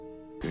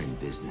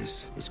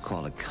business. Let's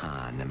call it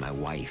con, and my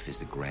wife is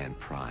the grand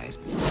prize.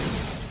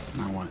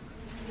 Now what?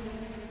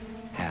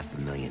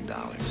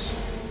 $500,000.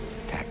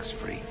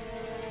 Tax-free.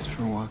 Just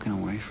for walking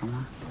away from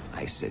her?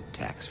 I said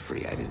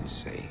tax-free. I didn't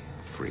say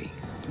free.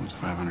 What's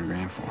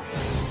 $500,000 for?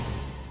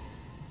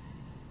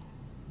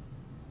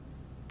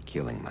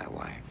 Killing my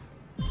wife.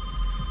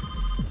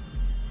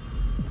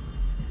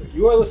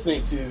 You are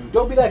listening to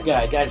Don't Be That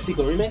Guy, Guide to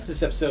Sequel Remix. This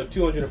is episode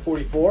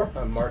 244.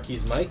 I'm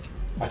Marquis Mike.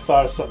 I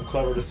thought of something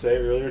clever to say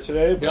earlier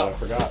today, but I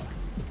forgot.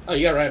 Oh,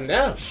 you gotta write them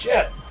down.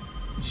 Shit!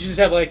 You should just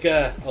have like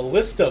a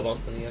list of them,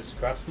 and you just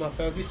cross them off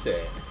as you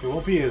say it. It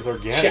won't be as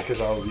organic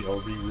because I'll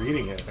be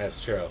reading it.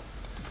 That's true.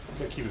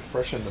 Gotta keep it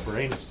fresh in the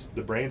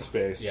brain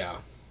space. Yeah.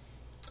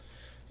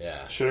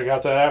 Yeah. Should have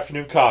got that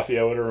afternoon coffee.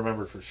 I would have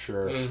remembered for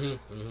sure.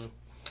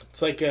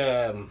 It's like,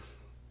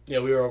 we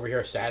were over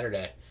here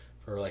Saturday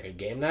for like a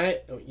game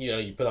night. You know,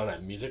 you put on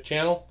that music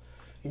channel.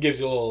 It gives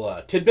you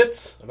little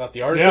tidbits about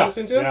the artist you're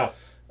listening to.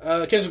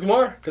 Yeah. Kendrick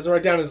Lamar doesn't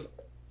write down his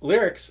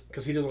lyrics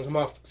because he doesn't come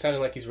off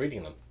sounding like he's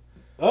reading them.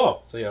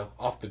 Oh. So, you know,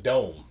 off the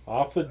dome.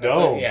 Off the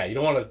dome. Like, yeah, you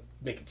don't want to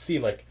make it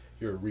seem like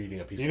you're reading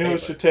a piece of paper. You know who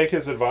should take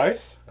his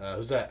advice?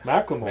 Who's that?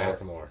 Macklemore.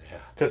 Macklemore, yeah.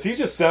 Because he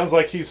just sounds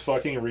like he's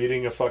fucking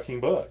reading a fucking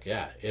book.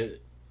 Yeah.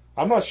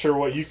 I'm not sure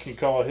what you can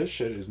call his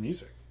shit is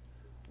music.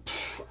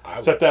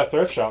 Except that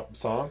Thrift Shop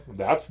song.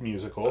 That's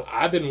musical.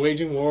 I've been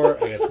waging war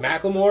against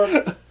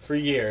Macklemore for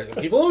years. And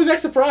people always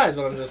act surprised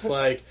when I'm just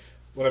like,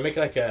 when I make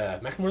like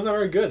a, Macklemore's not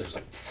very good. They're just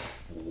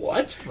like,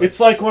 what? Like, It's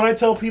like when I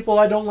tell people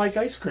I don't like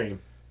ice cream.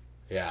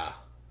 yeah.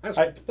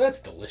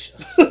 That's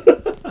delicious.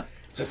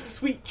 It's a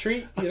sweet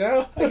treat, you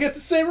know? I get the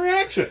same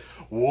reaction.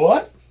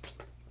 What?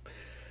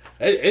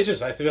 It's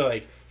just, I feel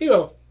like, you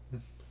know,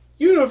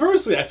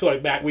 universally, I feel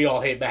like we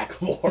all hate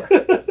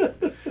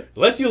Macklemore.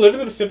 Unless you live in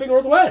the Pacific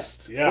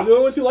Northwest. Yeah. You're the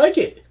only ones who like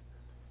it.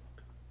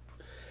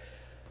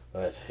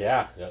 But,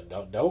 yeah,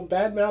 don't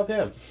badmouth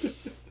him.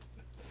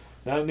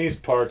 Not in these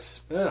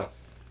parts. Yeah.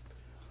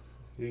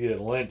 You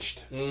get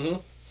lynched. Mm-hmm.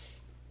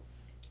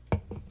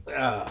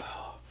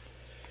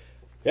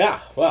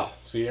 Yeah, well,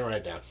 so you didn't write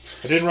it down.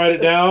 I didn't write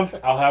it down.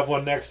 I'll have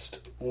one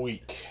next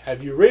week.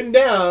 Have you written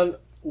down,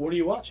 what are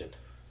you watching?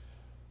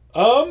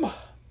 Been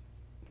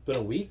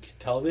a week?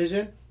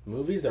 Television?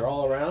 Movies? They're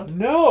all around?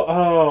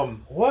 No,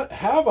 what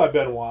have I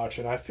been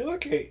watching? I feel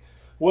like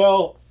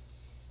the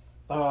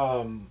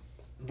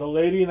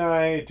lady and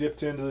I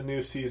dipped into the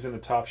new season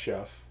of Top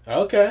Chef.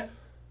 Okay.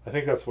 I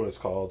think that's what it's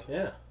called.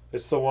 Yeah.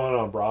 It's the one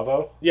on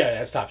Bravo. Yeah,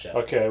 that's Top Chef.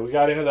 Okay, we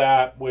got into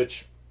that,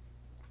 which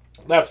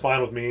that's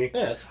fine with me.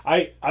 Yeah.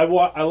 I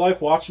like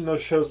watching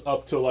those shows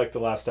up to like the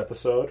last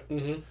episode,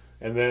 and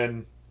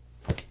then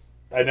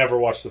I never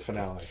watch the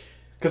finale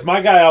because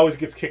my guy always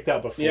gets kicked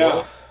out before.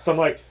 Yeah. So I'm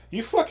like,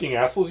 you fucking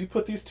assholes! You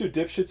put these two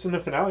dipshits in the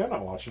finale. I'm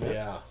not watching it.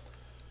 Yeah.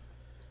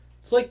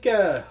 It's like,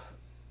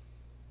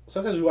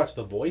 sometimes we watch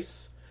The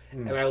Voice,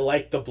 and I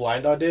like the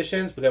blind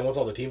auditions, but then once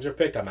all the teams are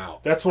picked, I'm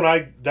out. That's when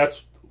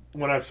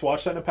I've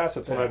watched that in the past.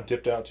 That's when I've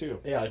dipped out too.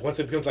 Yeah, like once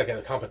it becomes like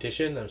a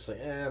competition, I'm just like,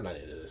 I'm not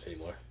into this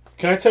anymore.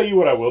 Can I tell you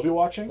what I will be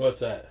watching?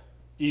 What's that?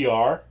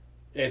 ER.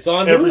 It's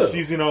on Every Hulu.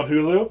 season on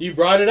Hulu. You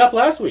brought it up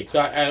last week,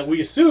 so we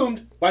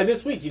assumed by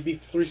this week you'd be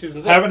 3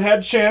 seasons in. Haven't had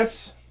a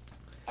chance.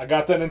 I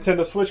got that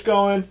Nintendo Switch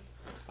going.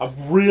 I'm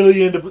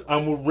really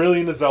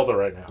into Zelda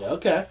right now. Yeah,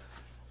 okay.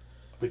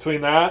 Between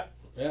that,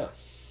 Yeah.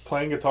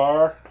 playing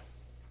guitar,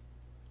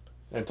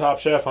 and Top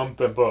Chef, I've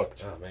been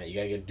booked. Oh man, you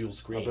gotta get dual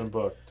screen. I've been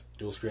booked.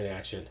 Dual screen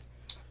action.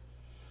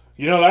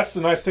 You know, that's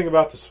the nice thing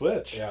about the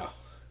Switch. Yeah.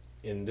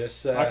 In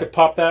this, I could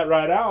pop that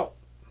right out.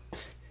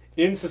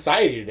 in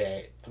society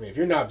today, I mean, if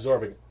you're not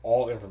absorbing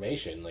all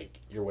information, like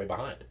you're way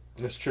behind.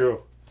 It's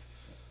true.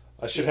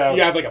 I should have.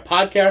 You have like a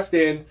podcast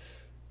in,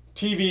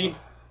 TV,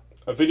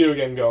 a video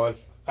game going.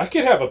 I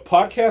could have a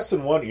podcast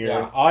in one ear,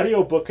 Yeah. an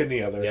audio book in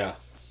the other, Yeah.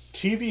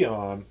 TV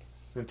on,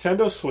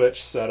 Nintendo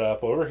Switch set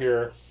up over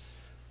here,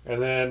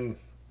 and then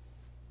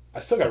I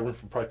still got room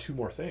for probably 2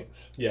 more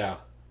things. Yeah.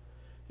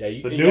 Yeah.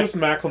 The newest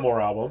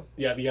Macklemore album.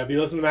 Yeah, you gotta be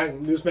listening to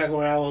News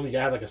Macklemore album. You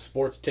gotta have like a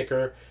sports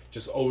ticker,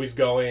 just always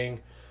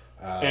going.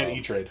 And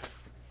E-Trade.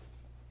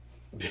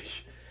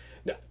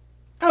 No,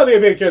 I don't think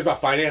anybody cares about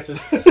finances.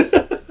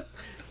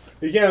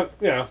 You can't,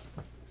 you know.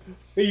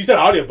 You said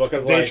audiobook. I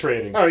was Day like,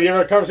 trading. Oh, you ever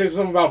have a conversation with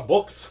someone about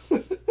books?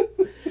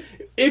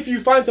 If you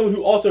find someone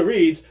who also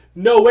reads,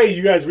 no way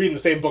you guys reading the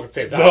same book at the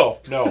same time.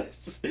 No.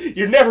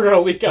 You're never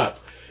gonna leak up.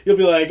 You'll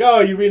be like,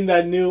 oh, you reading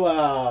that new,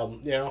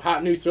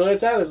 hot new thriller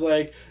that's out? It's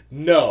like,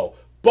 no.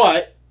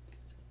 But,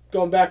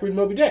 going back reading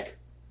Moby Dick.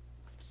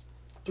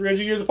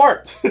 300 years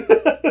apart.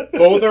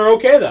 Both are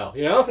okay, though,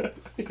 you know?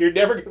 You're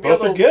never going to be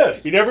Both are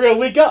good. You're never going to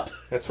leak up.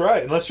 That's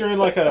right. Unless you're in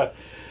like a...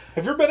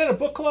 Have you ever been in a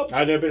book club?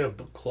 I've never been in a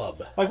book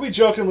club. Like we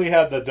jokingly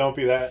had the Don't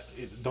Be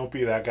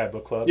That Guy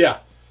book club. Yeah.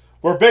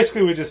 Where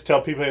basically we just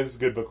tell people, hey, this is a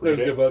good book. It was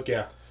a good book,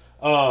 yeah.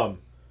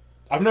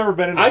 I've never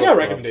been in a I book got club.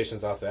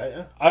 recommendations off that,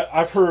 yeah.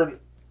 I've heard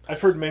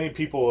many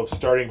people of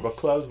starting book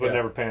clubs, but Yeah.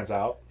 never pans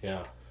out.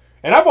 Yeah.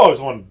 And I've always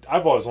wanted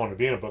to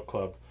be in a book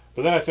club,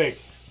 but then I think,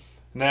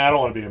 nah, I don't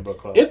want to be in a book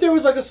club. If there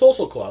was like a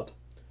social club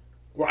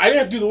where I didn't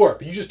have to do the work,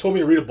 but you just told me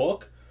to read a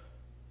book,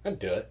 I'd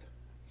do it.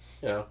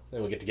 You know,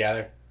 then we get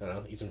together, I don't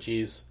know, eat some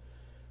cheese,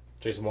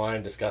 drink some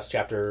wine, discuss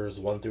chapters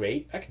 1 through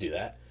 8. I could do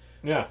that.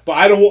 Yeah.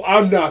 But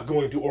I'm not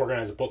going to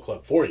organize a book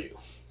club for you.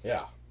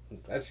 Yeah.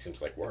 That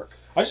seems like work.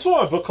 I just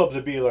want my book club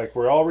to be like,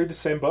 we all read the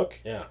same book.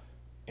 Yeah.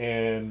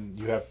 And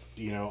you have,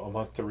 a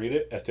month to read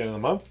it. At the end of the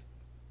month,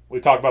 we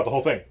talk about the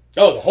whole thing.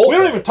 Oh, the whole We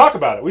thing. don't even talk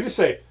about it. We just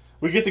say,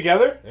 we get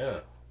together. Yeah.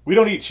 We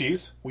don't eat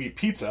cheese. We eat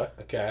pizza.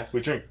 Okay. We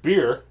drink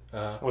beer.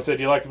 And we say,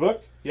 do you like the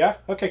book? Yeah?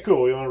 Okay,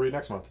 cool. We want to read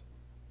next month.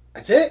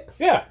 That's it?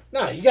 Yeah.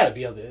 No, you got to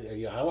be able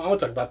to. I want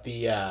to talk about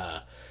the.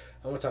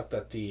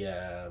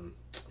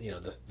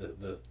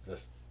 The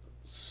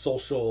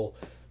social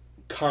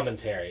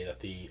commentary that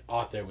the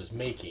author was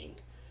making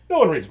No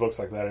one reads books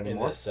like that in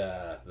anymore. this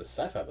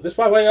sci-fi. But this is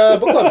probably why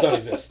book clubs don't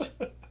exist.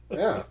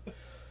 Yeah.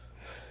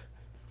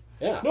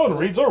 Yeah. No one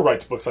reads or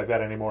writes books like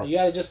that anymore. You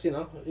gotta just, you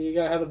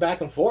gotta have a back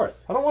and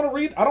forth. I don't want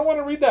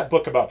to read that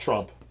book about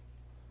Trump.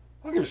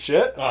 I don't give a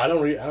shit. Oh, I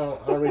don't read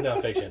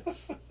nonfiction.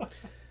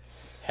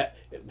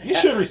 You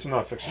should read some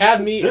nonfiction.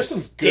 Have me There's some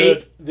escape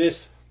good.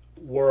 this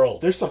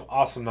world. There's some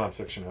awesome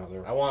nonfiction out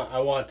there. I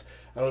want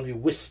to be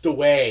whisked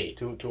away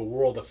to a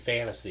world of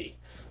fantasy.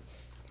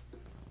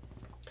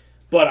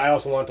 But I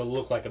also want it to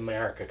look like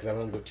America because I don't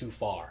want to go too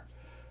far.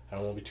 I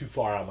don't want to be too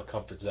far out of my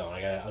comfort zone. I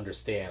gotta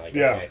understand,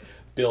 okay,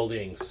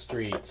 buildings,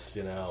 streets,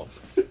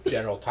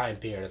 general time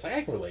period. It's like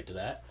I can relate to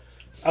that.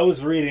 I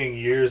was reading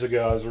years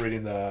ago. I was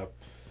reading the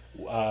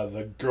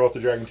Girl with the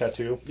Dragon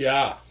Tattoo.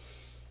 Yeah.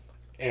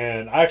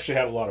 And I actually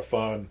had a lot of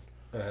fun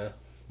Uh-huh.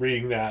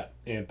 reading that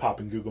and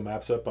popping Google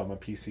Maps up on my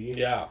PC.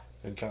 Yeah.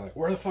 And kind of like,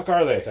 where the fuck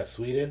are they? Is that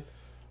Sweden?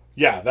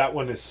 Yeah, that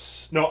one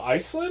is... No,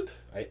 Iceland?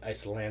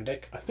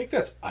 Icelandic? I think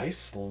that's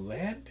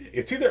Icelandic.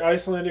 It's either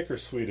Icelandic or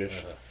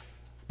Swedish.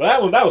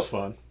 But that was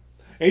fun.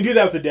 And you do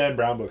that with the Dan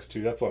Brown books,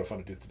 too. That's a lot of fun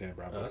to do with the Dan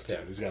Brown books, Okay.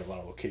 too. He's got a lot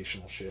of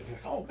locational shit. You're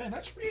like, oh, man,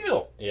 that's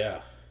real.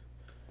 Yeah.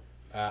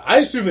 I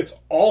assume it's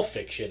all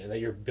fiction and that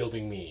you're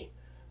building me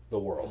the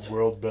world.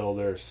 World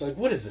builders. Like,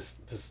 what is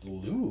this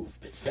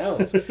Louvre? It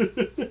sounds...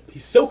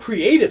 he's so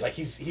creative. Like,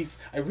 he's...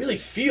 I really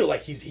feel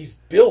like he's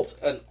built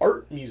an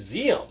art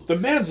museum. The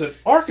man's an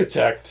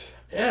architect.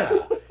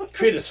 Yeah.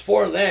 Created his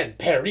foreign land,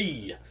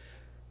 Paris.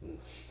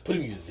 Put a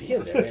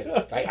museum there,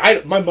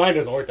 man. My mind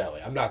doesn't work that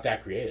way. I'm not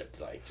that creative.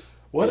 To, just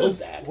build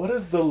that. What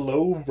is the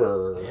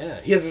Louvre?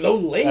 Yeah. He has his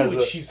own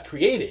language he's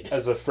created.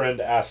 As a friend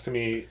asked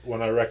me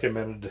when I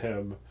recommended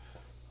him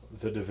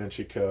the Da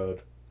Vinci Code.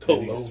 The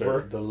and he said,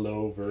 Louvre. The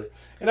Louvre.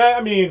 And I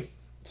mean,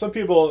 some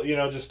people,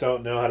 just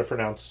don't know how to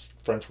pronounce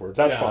French words.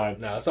 That's fine.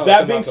 No, it's not That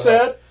like being I'm not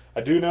said, I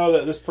do know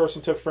that this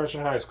person took French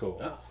in high school.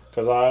 Oh.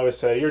 Because I always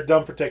say, you're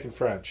dumb for taking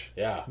French.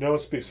 Yeah. No one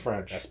speaks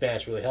French. That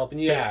Spanish really helping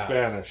you Take out.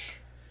 Spanish.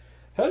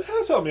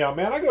 That's helped me out,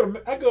 man.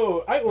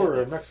 I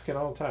order in Mexican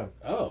all the time.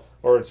 Oh.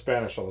 Or in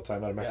Spanish all the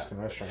time at a Mexican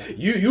restaurant.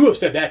 You have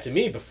said that to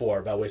me before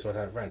about wasting my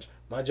time in French.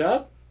 My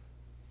job?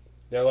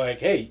 They're like,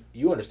 hey,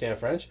 you understand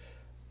French.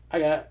 I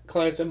got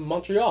clients in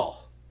Montreal.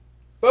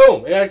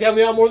 Boom! It got to help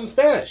me out more than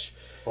Spanish.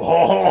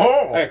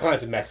 Oh. I got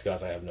clients in Mexico,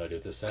 so I have no idea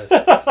what this says.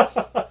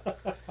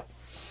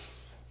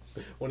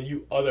 One of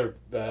you other,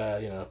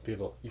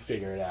 people, you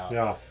figure it out.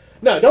 Yeah.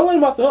 No, don't let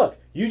him off the hook.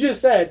 You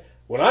just said,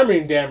 when I'm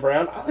reading Dan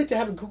Brown, I like to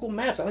have a Google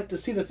Maps. I like to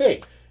see the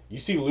thing. You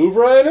see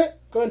Louvre in it?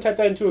 Go ahead and type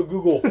that into a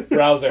Google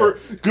browser.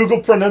 For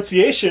Google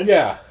pronunciation.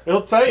 Yeah.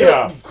 It'll tell you.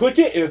 You click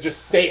it, it'll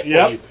just say it for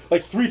Yep. you.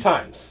 Like 3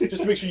 times.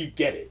 Just to make sure you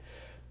get it.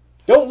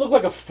 Don't look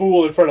like a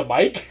fool in front of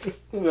Mike.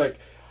 Be like,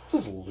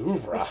 this is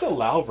Louvre. What's the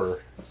Louvre?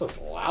 What's this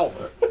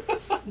Louvre?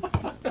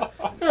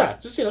 Yeah,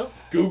 just,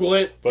 Google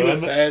it, see what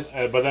it says.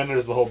 But then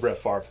there's the whole Brett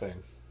Favre thing.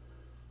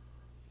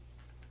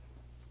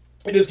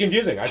 It is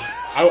confusing.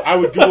 I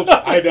would Google.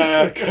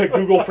 I'd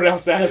Google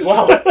pronounce that as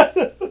well.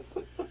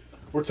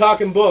 We're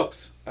talking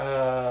books.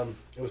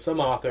 It was some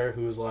author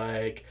who was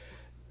like,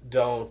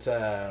 "Don't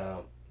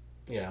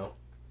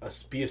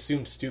be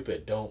assumed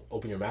stupid. Don't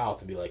open your mouth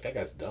and be like that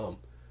guy's dumb."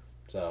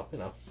 So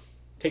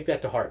take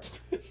that to heart.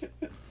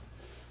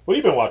 What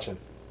have you been watching?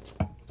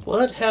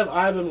 What have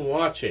I been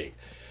watching?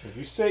 If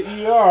you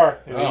say ER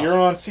and you're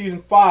on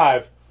season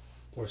 5,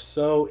 We're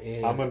so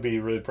in. I'm gonna be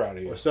really proud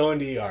of you. We're so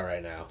into ER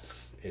right now.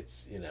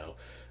 It's,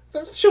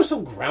 the show's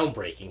so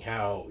groundbreaking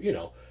how,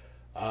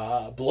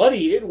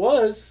 bloody it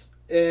was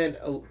and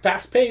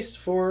fast-paced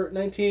for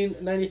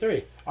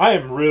 1993. I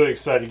am really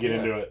excited to get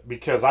into it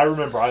because I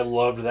remember I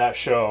loved that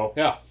show.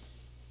 Yeah.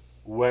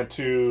 Went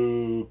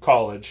to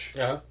college,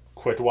 Uh-huh.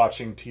 quit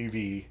watching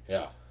TV,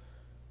 Yeah.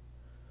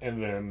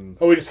 and then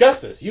Oh, we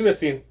discussed this. You missed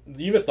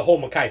the whole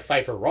Mekhi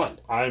Phifer run.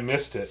 I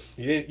missed it.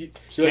 You didn't.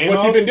 You're like,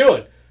 what's he been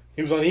doing?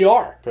 He was on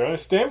ER Apparently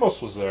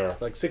Stamos was there.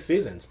 like 6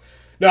 seasons.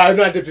 No, I've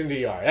not dipped into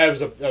ER. That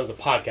was a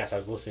podcast I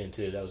was listening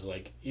to. That was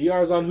like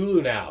ER's on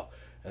Hulu now,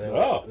 and then,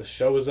 the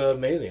show was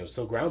amazing. It was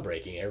so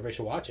groundbreaking. Everybody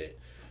should watch it.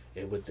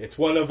 It's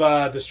one of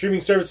the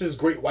streaming services'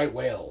 great white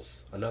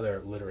whales.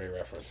 Another literary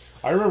reference.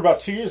 I remember about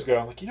 2 years ago,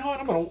 I'm like, you know what,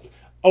 I'm gonna...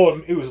 Oh,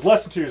 it was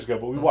less than 2 years ago,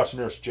 but we watched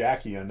Nurse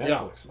Jackie on Netflix. Yeah.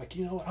 I'm like,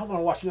 you know what, I'm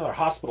gonna watch another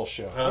hospital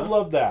show. I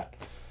love that.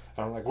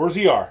 And I'm like, where's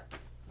ER?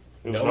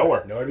 It was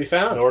nowhere. Nowhere to be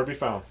found. Nowhere to be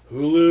found.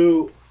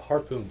 Hulu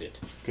harpooned it.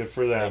 Good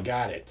for I them.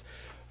 got it.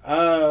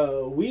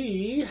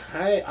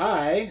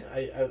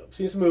 I've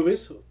seen some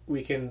movies.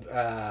 We can,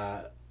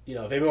 if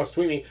anyone wants to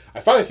tweet me, I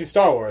finally see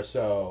Star Wars,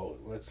 so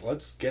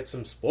let's get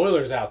some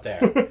spoilers out there.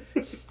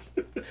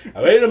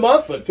 I waited a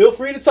month, but feel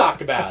free to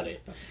talk about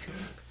it.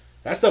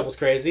 That stuff was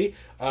crazy.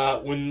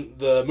 When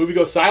the movie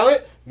goes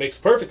silent, makes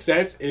perfect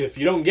sense. If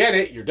you don't get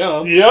it, you're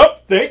dumb.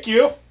 Yep, thank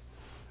you.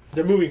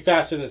 They're moving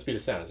faster than the speed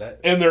of sound. Is that?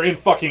 And they're in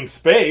fucking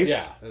space.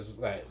 Yeah,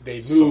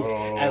 they move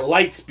at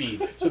light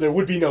speed, so there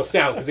would be no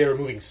sound because they were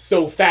moving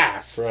so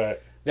fast Right.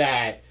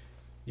 that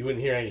you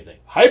wouldn't hear anything.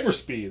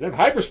 Hyperspeed. They're in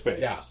hyperspace.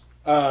 Yeah.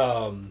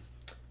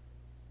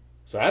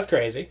 So that's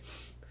crazy.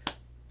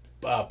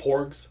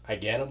 Porgs, I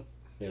get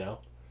them.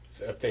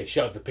 If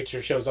the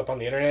picture shows up on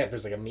the internet, if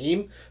there's like a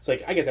meme, it's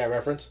like I get that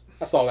reference.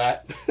 I saw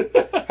that.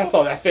 I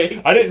saw that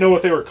thing. I didn't know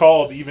what they were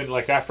called even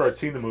like after I'd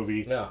seen the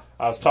movie. Yeah.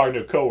 I was talking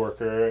to a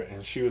coworker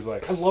and she was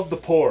like, "I love the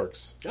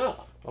porgs."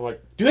 Oh. I'm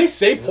like, Do they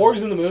say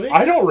porgs in the movie?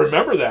 I don't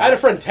remember that. I had a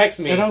friend text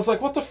me. And I was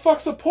like, "What the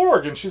fuck's a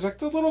porg?" And she's like,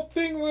 "The little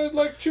thing that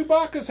like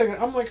Chewbacca's hanging."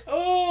 I'm like,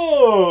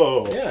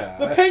 "Oh, Yeah,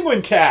 the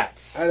penguin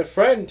cats." I had a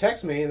friend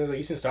text me and they're like,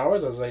 "You seen Star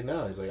Wars?" I was like,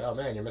 "No." He's like, "Oh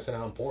man, you're missing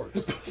out on porgs."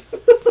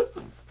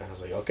 And I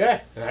was like,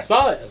 "Okay." And I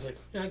saw it. I was like,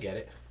 "Yeah, I get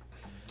it."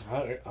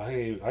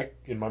 I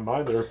in my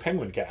mind, they were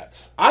penguin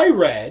cats. I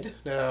read,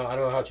 now I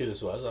don't know how true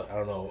this was, I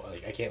don't know,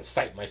 I can't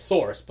cite my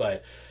source,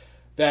 but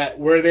that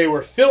where they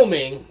were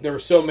filming, there were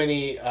so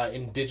many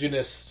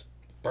indigenous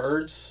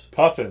birds,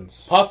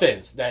 Puffins.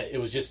 that it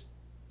was just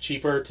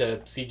cheaper to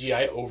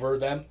CGI over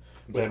them.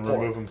 Then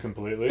remove them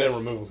completely. Then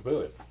remove them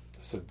completely.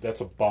 That's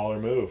a baller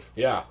move.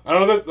 Yeah. I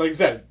don't know, like I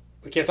said,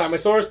 I can't cite my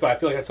source, but I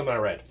feel like that's something I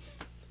read.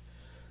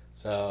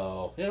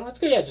 So, that's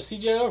good, yeah, just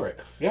CGI over it.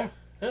 Yeah.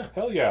 Yeah.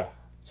 Hell yeah.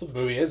 That's what the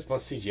movie is,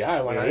 bunch of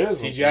CGI. Why not It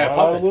is. CGI a Why not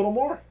puffin? a little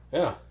more.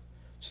 Yeah.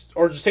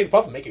 Or just take the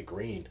puffin, make it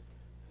green.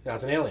 Now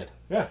it's an alien.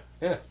 Yeah.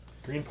 Yeah.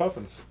 Green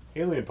puffins.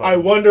 Alien puffins. I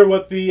wonder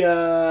what the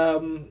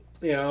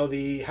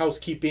the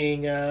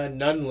housekeeping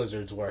nun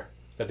lizards were.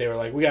 That they were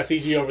like, we got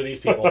CG over these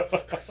people.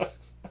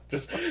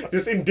 just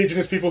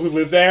indigenous people who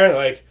live there.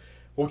 Like,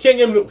 well, we can't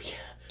get them.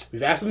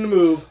 We've asked them to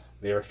move.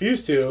 They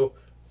refuse to.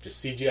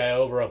 Just CGI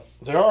over them.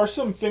 There are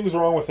some things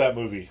wrong with that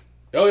movie.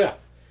 Oh yeah.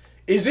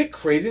 Is it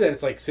crazy that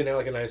it's like sitting at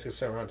like a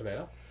 96% Rotten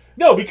Tomato?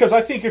 No, because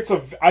I think it's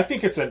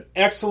an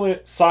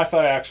excellent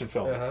sci-fi action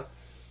film. Uh-huh.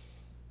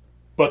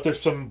 But there's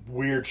some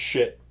weird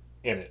shit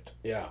in it.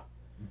 Yeah.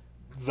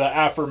 The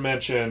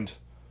aforementioned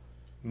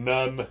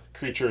nun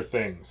creature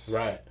things.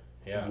 Right.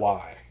 Yeah.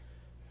 Why?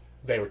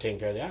 They were taking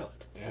care of the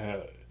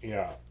island.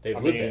 Yeah.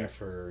 They've lived there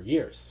for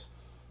years.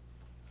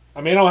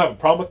 I mean, I don't have a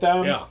problem with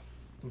them. Yeah.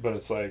 But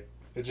it's like,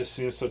 it just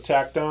seems so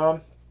tacked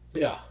on.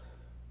 Yeah.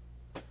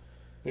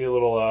 Maybe a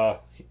little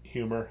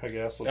humor, I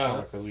guess. A little Uh-huh.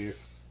 comic relief.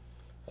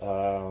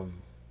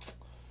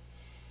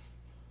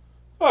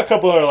 A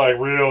couple other like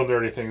real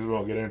nerdy things we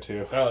won't get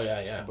into. Oh yeah,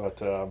 yeah.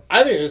 But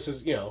I think this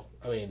is, one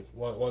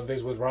of the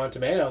things with Rotten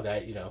Tomato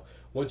that,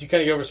 once you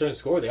kind of get over a certain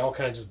score, they all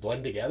kind of just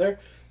blend together.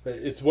 But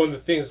it's one of the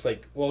things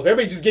like, well, if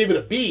everybody just gave it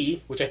a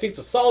B, which I think is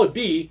a solid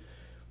B,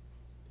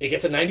 it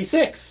gets a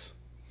 96.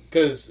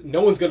 Because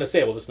no one's going to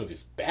say, well, this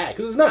movie's bad.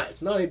 Because it's not.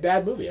 It's not a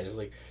bad movie. I just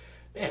like,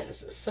 man,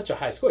 it's such a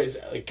high score. It's,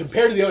 like,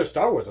 compared to the other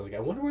Star Wars, I was like,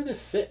 I wonder where this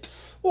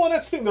sits. well, and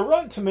that's the thing. The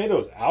Rotten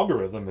Tomatoes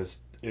algorithm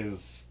is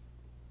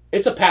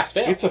It's a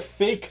pass-fail. it's a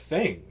fake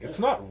thing. It's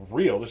not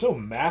real. There's no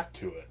math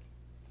to it.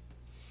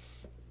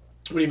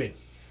 What do you mean?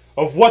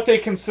 Of what they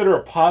consider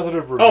a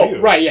positive review. Oh,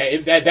 right,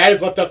 yeah. That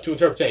is left up to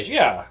interpretation.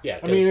 Yeah. Yeah.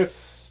 I mean, 'cause,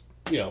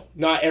 it's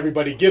not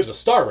everybody gives a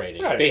star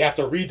rating. Right. They have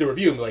to read the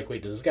review and be like,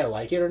 wait, does this guy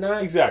like it or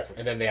not? Exactly.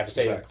 And then they have to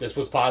say, Exactly. this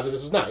was positive,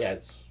 this was not. Yeah,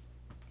 it's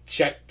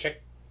check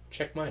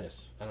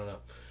minus. I don't know.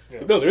 Yeah.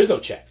 No, there is no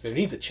checks. There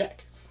needs a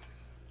check.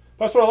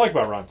 That's what I like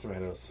about Rotten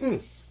Tomatoes.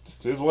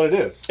 Just is what it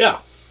is. Yeah.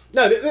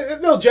 No,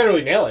 they'll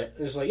generally nail it.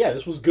 It's just like, yeah,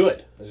 this was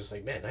good. I was just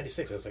like, man,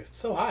 96. I was like, it's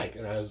so high.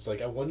 And I was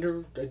like, I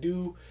wonder,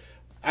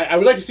 I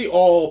would like to see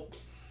all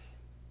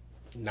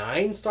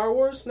 9 Star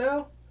Wars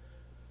now.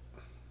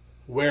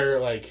 Where,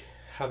 like,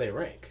 how they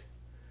rank.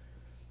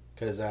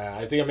 Because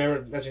I think I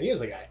remember mentioning these.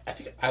 Like, I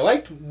think I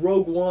liked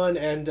Rogue One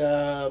and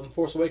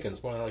Force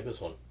Awakens more than I like this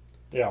one.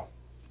 Yeah.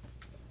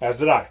 As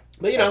did I.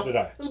 But, As did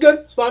I. it was good.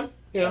 It's fun.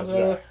 As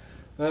did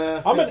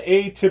I'm an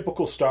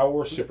atypical Star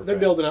Wars super They're fan.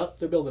 building up.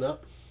 They're building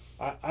up.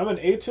 I'm an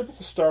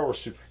atypical Star Wars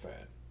super fan.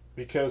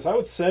 Because I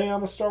would say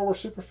I'm a Star Wars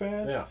super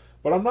fan. Yeah.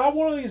 But I'm not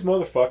one of these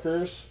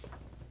motherfuckers.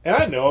 And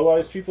I know a lot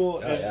of these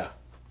people. Oh, and yeah.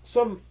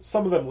 Some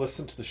of them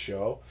listen to the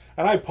show.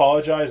 And I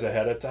apologize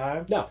ahead of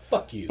time. No,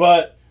 fuck you.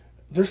 But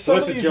there's some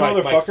Listen of these to,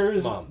 like, Mike's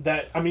motherfuckers mom.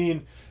 that, I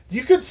mean,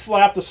 you could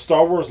slap the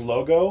Star Wars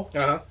logo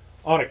Uh-huh.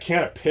 on a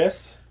can of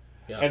piss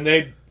Yeah. and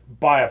they'd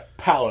buy a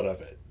pallet of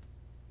it.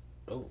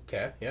 Oh,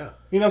 okay, yeah.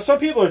 Some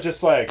people are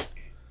just like,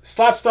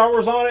 slap Star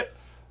Wars on it,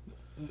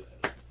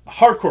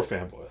 hardcore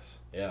fanboys.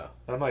 Yeah.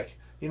 And I'm like,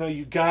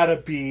 you gotta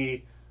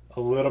be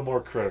a little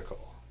more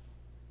critical.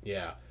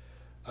 Yeah.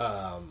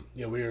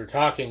 We were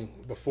talking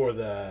before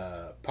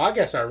the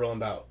podcast started rolling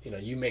about,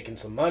 you making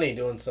some money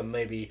doing some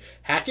maybe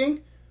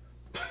hacking.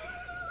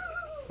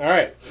 All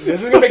right,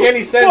 this isn't gonna make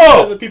any sense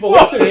to the people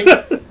listening,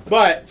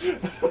 but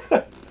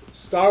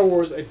Star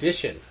Wars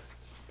Edition.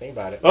 Think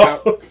about it.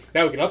 Oh.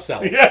 Now we can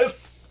upsell it.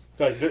 Yes.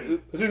 Like, this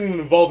isn't even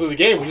involved in the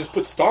game. We just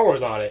put Star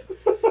Wars on it.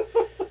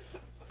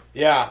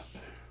 Yeah.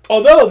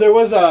 Although there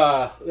was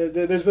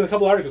there's been a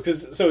couple articles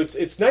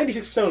it's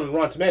 96% on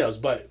Rotten Tomatoes,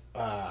 but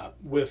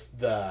with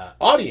the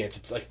audience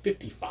it's like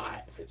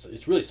 55.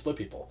 It's really split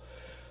people.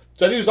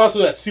 So I think there's also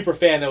that super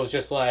fan that was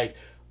just like,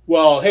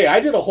 well, hey,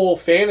 I did a whole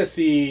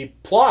fantasy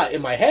plot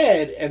in my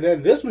head, and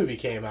then this movie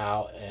came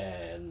out,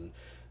 and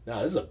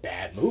no, this is a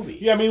bad movie.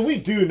 Yeah, I mean, we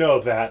do know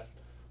that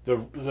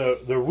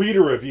the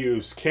reader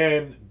reviews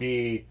can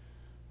be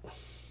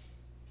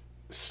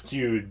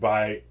skewed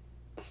by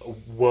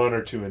one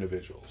or two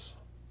individuals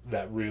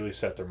that really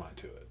set their mind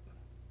to it.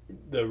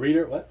 The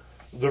reader, what?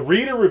 The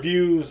reader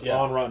reviews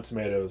on Rotten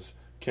Tomatoes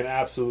can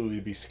absolutely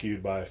be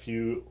skewed by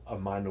a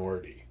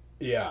minority.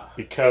 Yeah.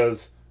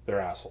 Because they're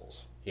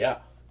assholes. Yeah.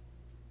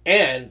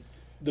 And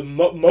the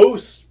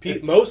most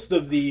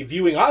of the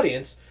viewing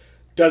audience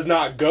does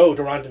not go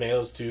to Rotten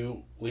Tomatoes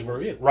to leave a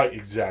review. Right,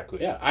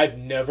 exactly. Yeah, I've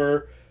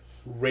never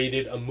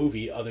rated a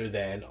movie other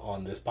than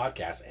on this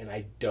podcast, and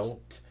I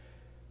don't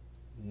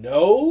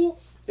know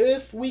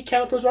if we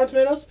count towards Rotten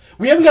Tomatoes.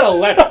 We haven't got a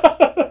letter.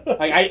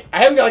 I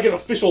haven't got like an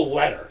official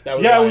letter. That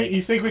was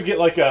you think we get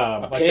like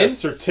a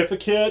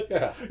certificate?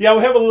 Yeah,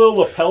 we have a little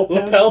lapel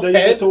pin that you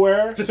get to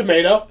wear. It's a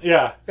tomato.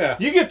 Yeah. Yeah.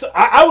 You get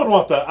I would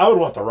want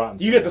the Rotten.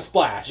 You get the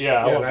splash.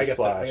 Yeah, I want the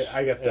splash.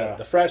 I get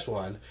the fresh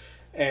one,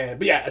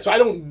 so I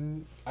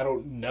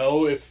don't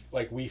know if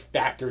like we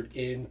factored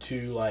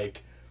into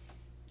like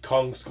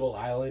Kong Skull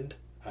Island,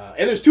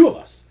 and there's two of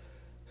us.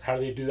 How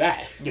do they do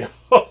that? Yeah.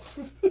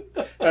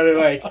 Are they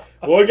like,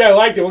 one guy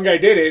liked it, one guy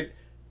didn't?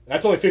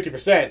 That's only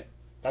 50%.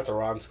 That's a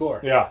wrong score.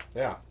 Yeah.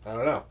 Yeah, I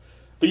don't know.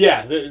 But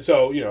yeah,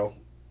 so,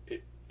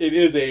 it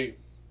is a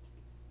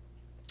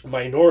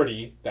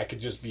minority that could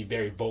just be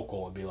very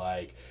vocal and be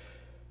like,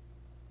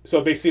 so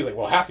it basically like,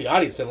 well, half the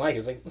audience didn't like it.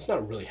 It's like, it's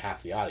not really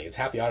half the audience.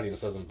 Half the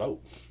audience doesn't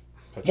vote.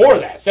 That's More right.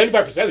 of that.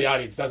 75% of the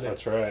audience doesn't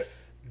That's right.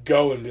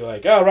 go and be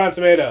like, oh, Rotten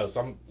Tomatoes,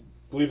 I'm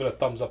leaving a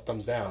thumbs up,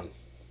 thumbs down.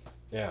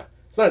 Yeah.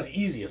 It's not as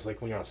easy as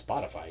like when you're on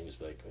Spotify and you just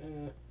be like,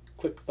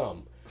 click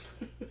thumb.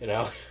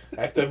 I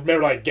have to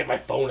remember to like get my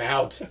phone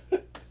out. I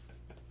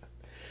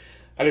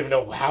don't even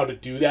know how to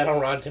do that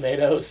on Rotten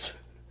Tomatoes.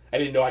 I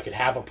didn't know I could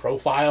have a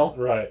profile.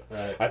 Right.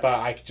 I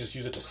thought I could just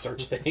use it to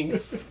search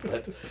things.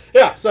 But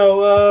yeah,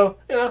 so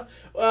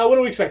what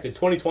are we expecting?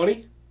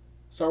 2020?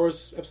 Star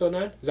Wars Episode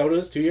 9? Is that what it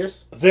is? 2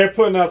 years? They're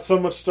putting out so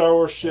much Star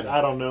Wars shit.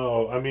 I don't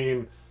know. I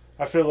mean,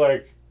 I feel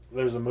like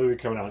there's a movie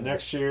coming out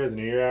next year, then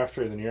the year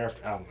after, then the year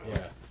after. I don't know.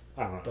 Yeah.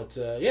 I don't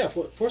know.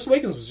 But Force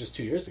Awakens was just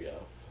 2 years ago.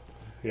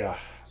 Yeah.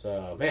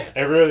 So, man.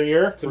 Every other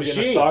year, a we're getting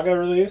a machine. saga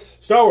release.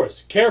 Star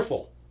Wars,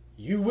 careful.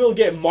 You will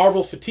get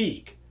Marvel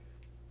fatigue.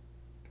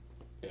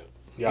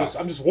 Yeah.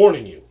 I'm just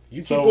warning you.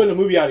 You keep putting a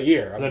movie out a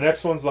year. The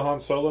next one's the Han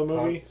Solo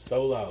movie. Han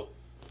Solo.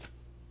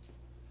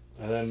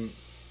 And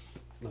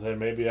then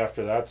maybe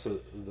after that's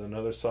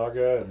another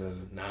saga, and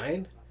then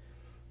 9?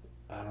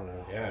 I don't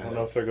know. Yeah, I don't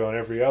know if they're going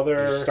every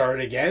other. They just start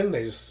it again.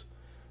 They just,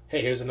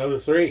 hey, here's another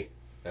 3.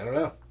 I don't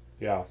know.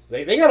 Yeah.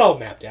 They got all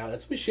mapped out.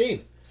 It's a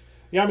machine.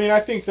 Yeah, I mean, I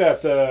think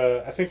that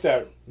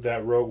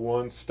that Rogue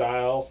One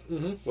style,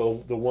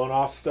 the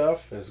one-off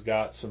stuff, has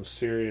got some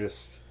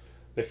serious.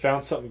 They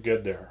found something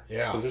good there.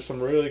 Yeah, because there's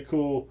some really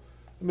cool.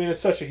 I mean, it's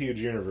such a huge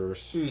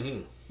universe,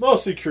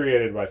 mostly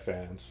created by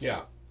fans.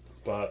 Yeah,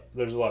 but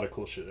there's a lot of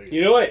cool shit.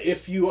 You know what?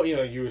 If you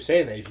were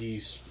saying that if you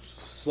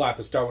slap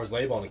a Star Wars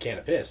label on a can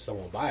of piss,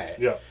 someone will buy it.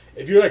 Yeah.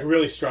 If you're like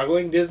really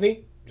struggling,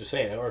 Disney, just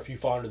saying it, or if you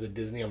fall under the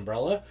Disney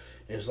umbrella,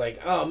 and it's like,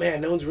 oh man,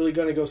 no one's really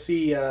gonna go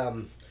see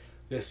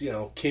this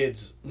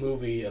kids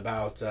movie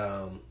about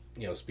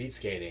speed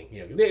skating.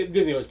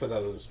 Disney always puts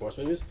out those sports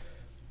movies.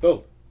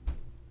 Boom,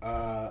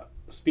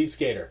 Speed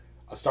Skater,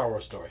 a Star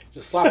Wars story.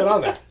 Just slap it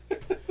on there.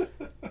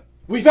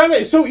 We found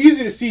it. It's so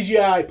easy to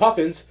CGI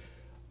puffins.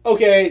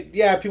 Okay,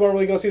 yeah, people aren't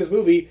really gonna see this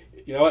movie.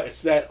 You know what? It's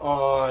set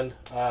on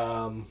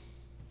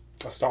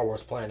a Star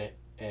Wars planet,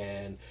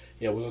 and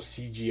with a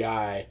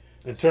CGI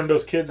and turn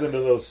those kids into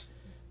those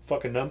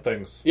fucking nun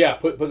things. Yeah,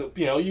 put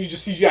you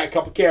just CGI a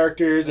couple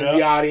characters in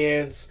the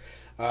audience.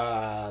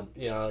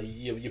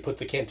 You put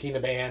the Cantina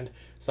band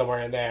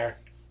somewhere in there.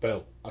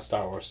 Boom, a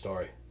Star Wars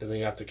story. Doesn't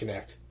even have to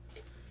connect.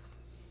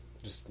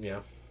 Just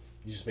you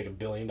just make $1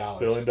 billion. $1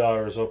 billion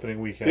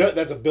opening weekend.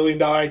 That's $1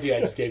 billion idea I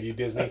just gave you,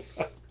 Disney.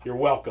 You're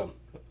welcome.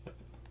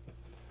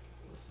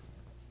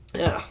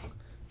 Yeah,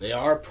 they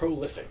are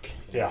prolific.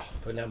 Yeah,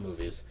 putting out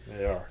movies.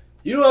 They are.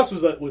 You know who else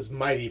was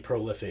mighty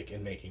prolific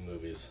in making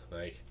movies?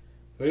 Like,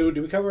 did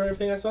we cover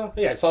everything I saw?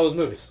 Yeah, I saw those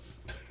movies.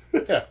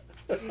 Yeah.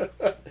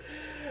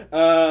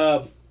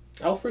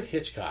 Alfred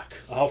Hitchcock.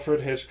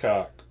 Alfred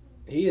Hitchcock.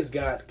 He has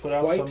got put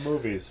out some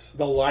movies.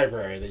 The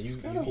library that It's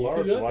you got a you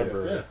large could go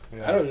library. there.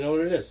 Yeah. I don't even know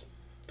what it is.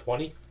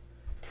 20?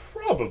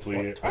 Probably.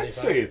 25? I'd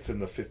say it's in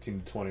the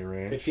 15 to 20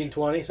 range. 15,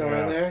 20,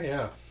 somewhere in Yeah. there?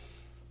 Yeah.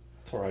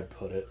 That's where I'd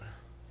put it.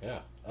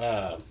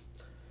 Yeah.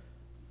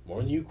 More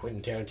than you,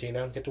 Quentin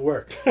Tarantino. Get to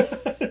work.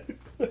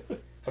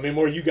 How many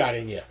more you got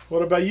in you?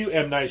 What about you,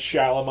 M. Night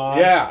Shyamalan?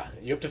 Yeah.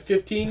 You up to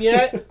 15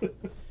 yet?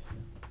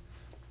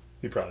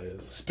 He probably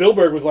is.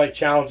 Spielberg was like,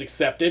 challenge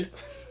accepted.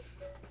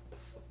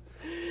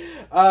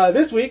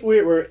 This week,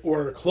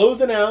 we're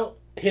closing out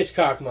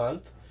Hitchcock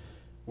month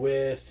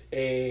with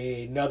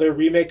another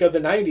remake of the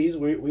 90s.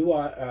 We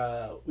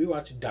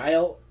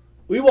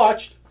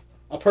watched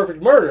A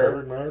Perfect Murder,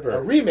 Perfect Murder.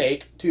 a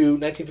remake to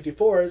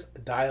 1954's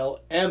Dial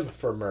M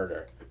for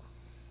Murder.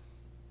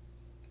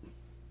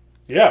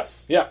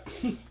 Yes. Yeah.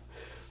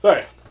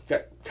 Sorry.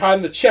 Got caught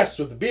in the chest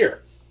with the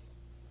beer.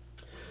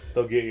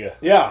 They'll get you.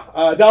 Yeah.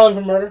 Dial M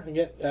for Murder,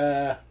 again,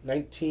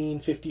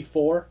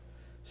 1954.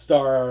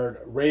 Starred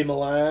Ray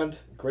Milland,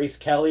 Grace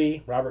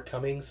Kelly, Robert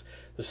Cummings.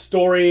 The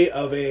story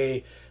of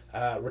a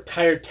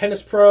retired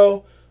tennis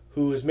pro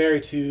who is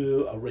married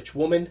to a rich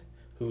woman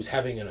who's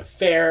having an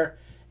affair,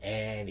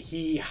 and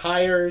he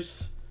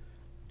hires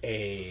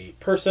a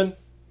person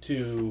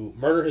to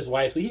murder his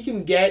wife so he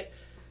can get,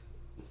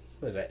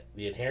 what is that,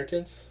 the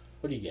inheritance?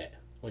 What do you get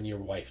when your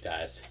wife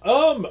dies?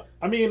 I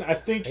mean, I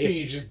think I guess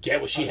he you just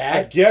get what she I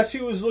had? guess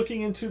he was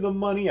looking into the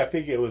money. I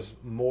think it was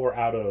more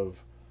out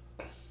of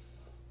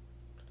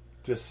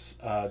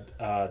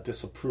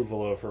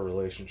disapproval of her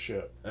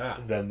relationship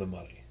than the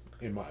money,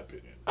 in my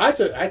opinion. I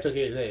took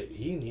it that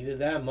he needed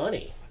that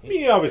money. I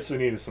mean, he obviously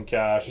needed some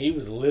cash, He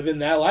was living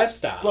that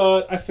lifestyle.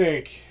 but I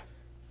think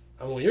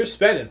I mean, when you're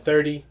spending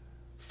 30,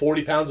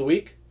 40 pounds a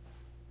week,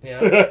 you know,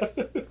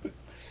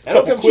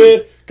 that'll come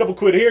cheap. couple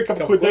quid here,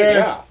 couple Couple quid there.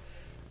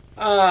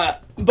 Yeah.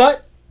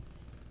 But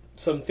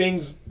some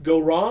things go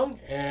wrong,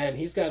 and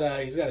he's got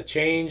to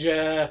change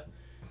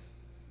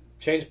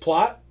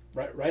plot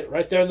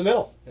right there in the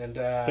middle, and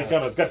He's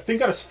got to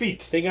think on his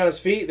feet. think on his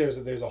feet.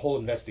 There's a whole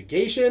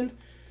investigation.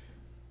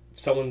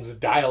 Someone's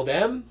dialed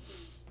M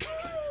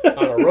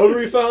on a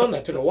rotary phone.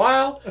 That took a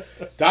while.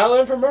 Dial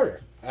M for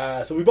Murder.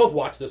 So we both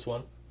watched this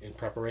one in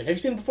preparation. Have you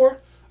seen it before?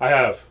 I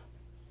have.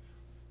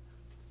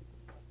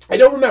 I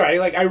don't remember.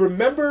 I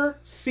remember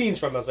scenes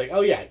from it. I was like,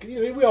 oh yeah, 'cause,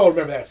 you know, we all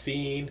remember that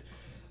scene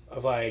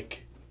of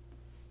like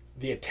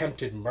the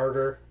attempted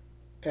murder,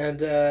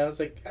 and I was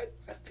like,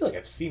 I feel like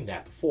I've seen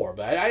that before,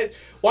 but I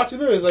watched the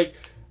movie. I was like,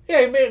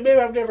 yeah, maybe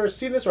I've never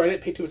seen this, or I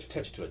didn't pay too much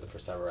attention to it the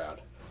first time around.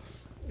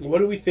 What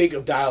do we think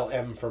of Dial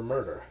M for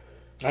Murder?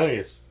 I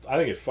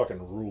think it fucking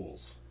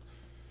rules.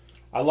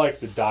 I like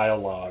the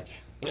dialogue.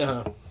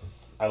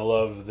 I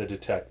love the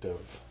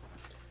detective.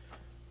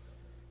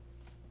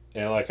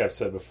 And like I've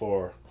said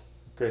before,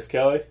 Grace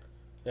Kelly,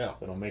 Yeah.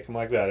 they don't make them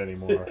like that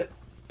anymore.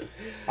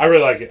 I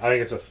really like it. I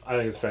think it's a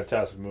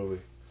fantastic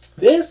movie.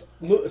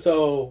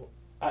 So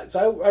I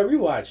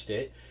rewatched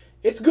it.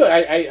 It's good.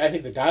 I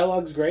think the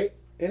dialogue's great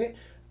in it.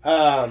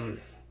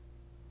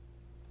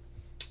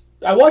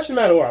 I watched them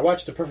out of order. I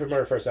watched The Perfect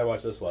Murder first. I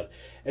watched this one.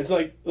 It's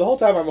like the whole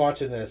time I'm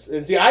watching this,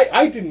 and see,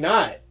 I did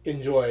not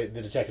enjoy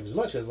the detective as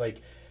much as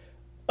like,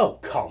 oh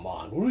come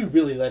on, would we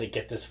really let it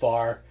get this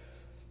far?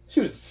 She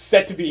was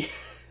set to be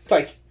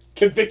like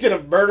convicted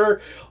of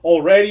murder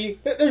already.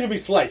 There's gonna be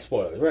slight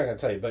spoilers. We're not gonna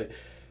tell you, but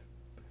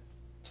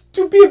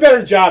do be a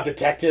better job,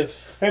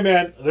 detective. Hey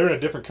man, they're in a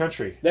different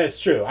country. That's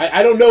true.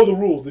 I don't know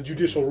the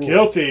judicial rules.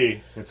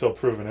 Guilty until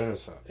proven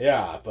innocent.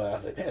 Yeah, but I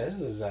was like, man,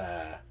 this is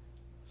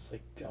it's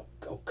like,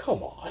 oh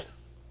come on.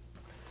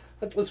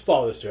 Let's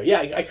follow this through. Yeah,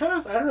 I kind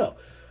of, I don't know,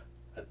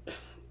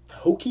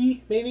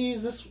 hokey maybe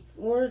is this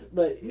word,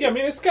 but Yeah, I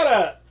mean it's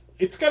got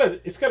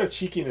a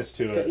cheekiness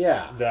to it.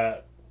 yeah.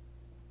 That.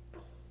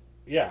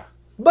 Yeah.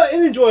 But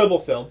an enjoyable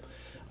film.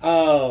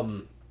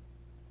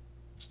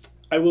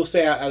 I will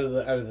say out of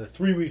the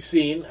three we've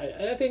seen,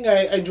 I think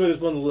I enjoy this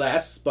one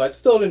less, but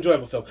still an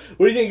enjoyable film.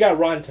 What do you think got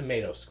Rotten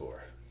Tomato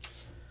score?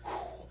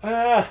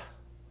 I'm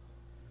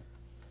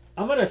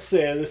gonna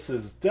say this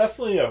is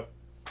definitely a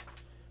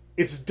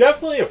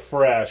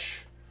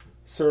fresh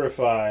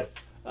certified.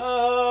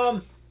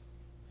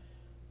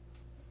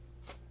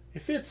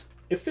 If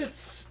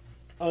it's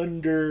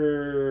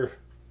under,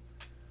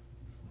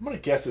 I'm gonna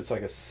guess it's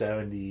like a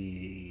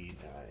 79.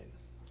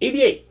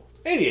 88.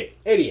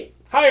 88.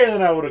 Higher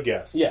than I would have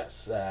guessed.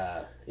 Yes.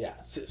 Yeah.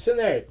 Sitting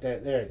there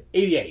at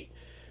 88.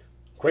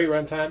 Great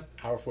runtime.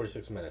 Hour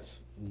 46 minutes.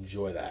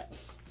 Enjoy that.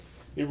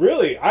 It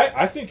really,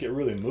 I think it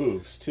really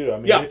moves too. I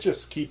mean, Yeah. it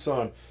just keeps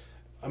on.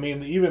 I mean,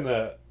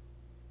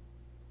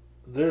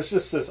 there's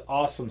just this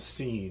awesome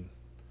scene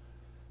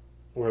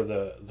where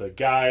the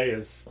guy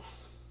is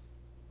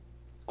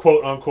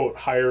quote unquote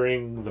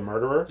hiring the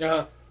murderer.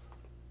 Uh-huh.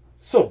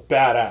 So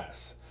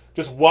badass.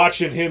 Just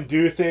watching him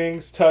do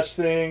things, touch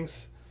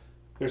things.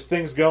 There's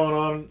things going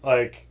on,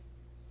 like,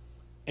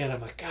 and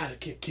I'm like, God,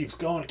 it keeps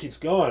going,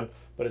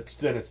 but it's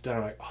done.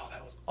 I'm like, oh,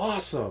 that was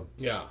awesome.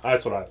 Yeah.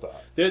 That's what I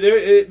thought.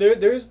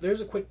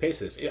 There's a quick pace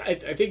to this. I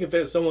think if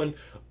there's someone,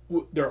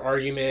 their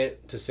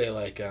argument to say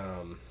like,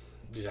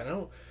 because I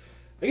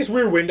I guess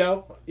Rear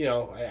Window, you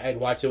know, I'd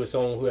watch it with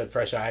someone who had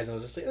fresh eyes, and I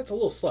was just like, that's a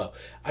little slow.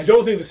 I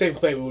don't think the same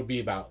claim would be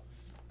about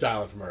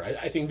Dial M for Murder.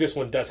 I think this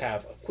one does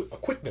have a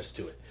quickness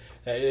to it.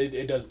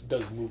 It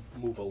does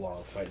move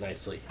along quite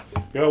nicely.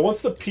 You know,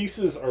 once the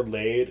pieces are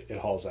laid, it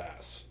hauls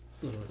ass.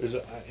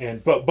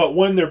 But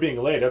when they're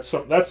being laid,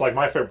 that's like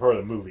my favorite part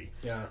of the movie.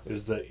 Yeah,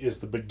 is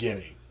the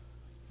beginning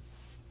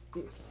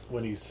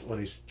when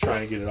he's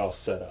trying to get it all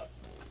set up.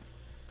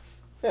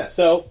 Yeah.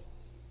 So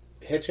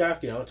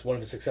Hitchcock, you know, it's one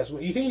of his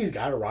successful. You think he's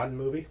got a rotten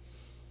movie?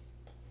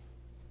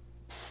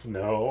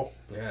 No.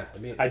 Yeah, I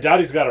mean, I doubt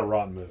he's got a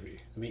rotten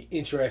movie. it'd be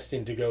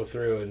interesting to go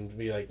through and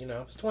be like, you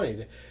know, it's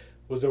 20.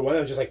 Was there one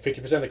that was just like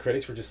 50% of the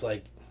critics were just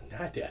like,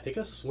 nah, dude, I think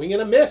a swing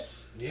and a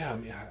miss. Yeah, I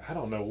mean, I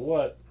don't know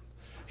what.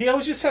 He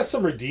always just has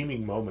some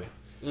redeeming moment.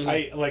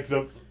 I like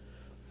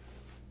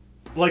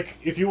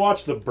if you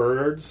watch The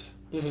Birds,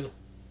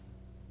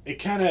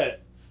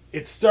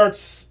 it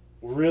starts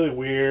really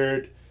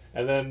weird,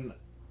 and then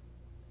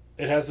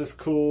it has this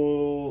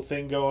cool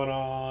thing going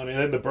on, and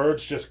then the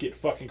birds just get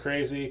fucking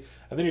crazy,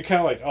 and then you're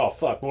kind of like, oh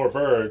fuck, more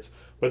birds.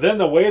 But then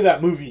the way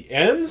that movie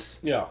ends,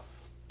 Yeah.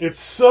 it's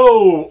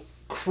so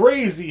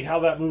crazy how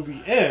that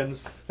movie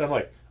ends that I'm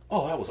like,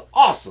 oh, that was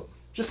awesome.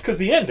 Just because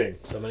the ending.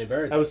 So many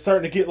birds. I was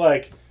starting to get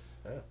like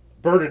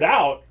birded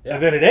out, Yeah.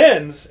 and then it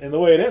ends, and the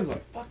way it ends,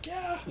 like, fuck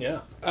yeah.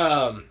 Yeah.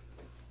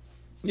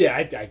 Yeah,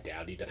 I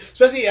doubt he does.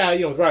 Especially,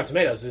 you know, with Rotten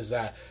Tomatoes, is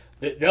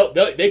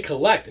they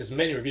collect as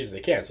many reviews as they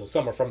can. So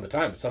some are from the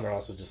time, but some are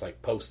also just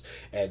like post.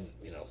 And,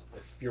 you know,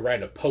 if you're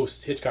writing a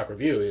post Hitchcock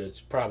review,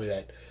 it's probably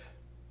that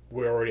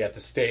we're already at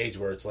the stage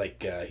where it's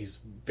like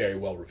he's very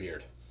well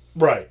revered.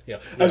 Right. You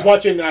know, I was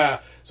watching,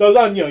 so I was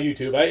on, you know,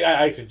 YouTube.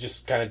 I could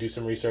just kind of do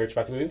some research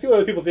about the movie and see what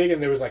other people think.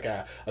 And there was like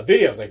a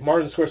video, it was like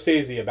Martin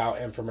Scorsese about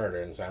M for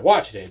Murder. And so I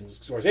watched it. And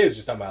Scorsese was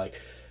just talking about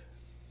like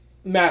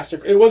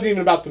master. It wasn't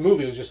even about the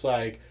movie. It was just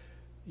like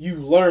you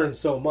learn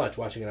so much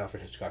watching an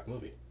Alfred Hitchcock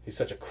movie. He's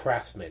such a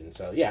craftsman. And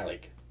so yeah,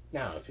 like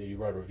now if you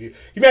wrote a review,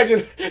 you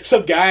imagine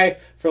some guy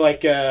for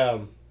like I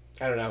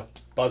don't know,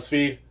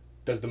 BuzzFeed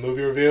does the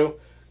movie review,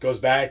 goes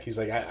back. He's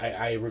like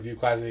I review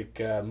classic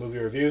movie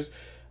reviews.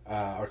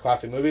 Or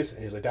classic movies,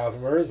 and he's like, Dial M for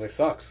Murder is like,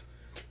 sucks.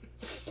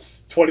 It's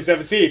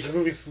 2017, this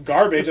movie's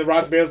garbage, and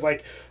Rotten Tomatoes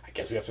like, I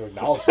guess we have to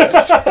acknowledge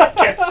this.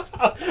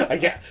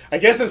 I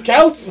guess this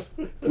counts.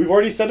 We've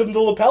already sent him the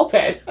lapel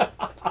pin.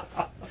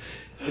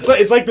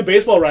 It's like the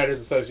Baseball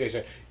Writers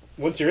Association.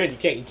 Once you're in, you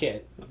can't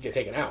get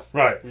taken out.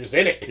 Right. You're just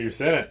in it. You're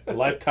just in it. A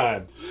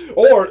lifetime.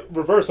 Or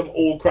reverse, some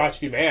old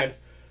crotchety man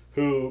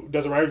who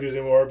doesn't write reviews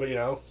anymore, but you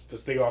know,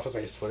 just think off as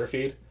like his Twitter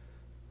feed.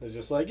 It's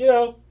just like, you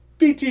know,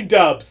 BT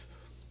dubs.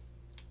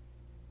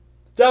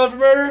 Dial M for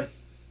Murder?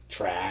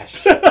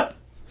 Trash.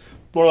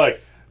 More like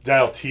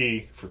Dial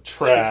T for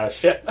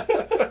trash. So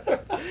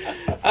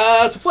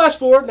flash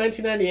forward,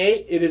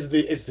 1998.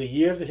 It's the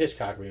year of the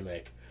Hitchcock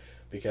remake.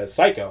 Because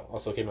Psycho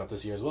also came out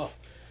this year as well.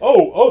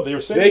 Oh, they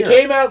were saying They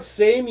came out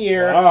same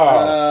year.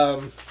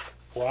 Wow.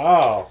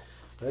 Wow.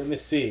 Let me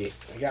see.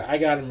 I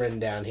got them written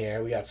down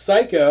here. We got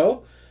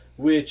Psycho,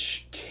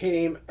 which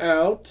came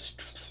out...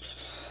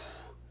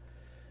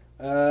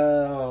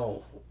 I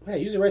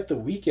usually write the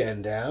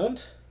weekend down.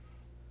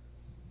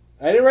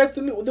 I didn't write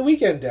the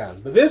weekend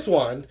down, but this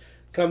one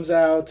comes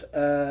out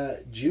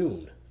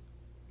June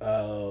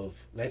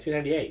of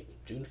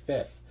 1998. June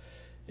 5th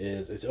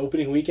is its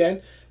opening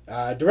weekend.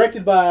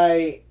 Directed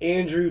by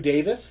Andrew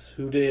Davis,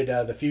 who did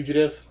The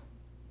Fugitive,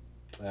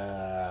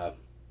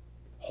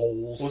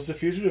 Holes. Was The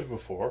Fugitive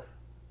before?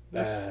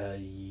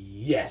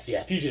 Yes,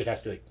 yeah. Fugitive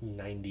has to be like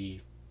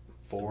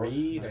 94,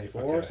 Okay.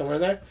 somewhere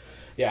in there.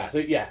 Yeah, so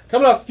yeah.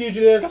 Coming off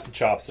Fugitive. Got some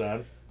chops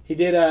then. He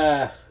did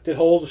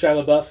Holes with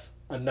Shia LaBeouf.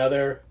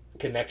 Another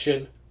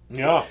connection.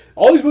 Yeah.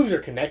 All these movies are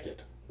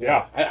connected.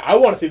 Yeah. I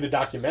want to see the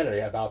documentary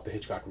about the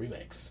Hitchcock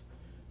remakes.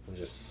 And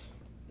just,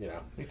 you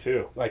know. Me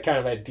too. Like, kind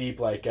of that deep,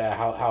 like,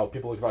 how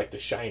people look like The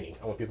Shining.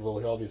 I want people to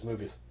look at all these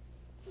movies.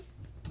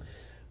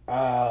 He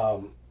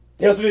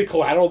also did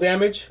Collateral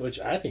Damage, which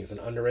I think is an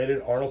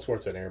underrated Arnold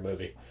Schwarzenegger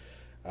movie.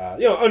 You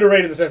know,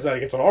 underrated in the sense that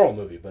like, it's an Arnold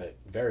movie, but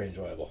very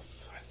enjoyable.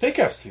 I think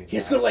I've seen He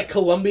has to go to, like,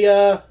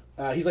 Colombia.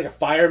 He's, like, a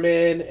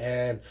fireman,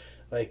 and...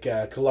 Like,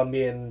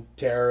 Colombian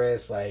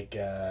terrorist, like,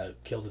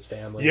 killed his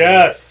family.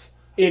 Yes!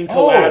 In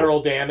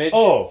Collateral Damage.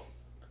 Oh.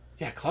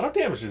 Yeah, Collateral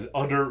Damage is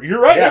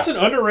You're right, Yeah. That's an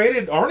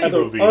underrated Arnie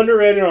movie. An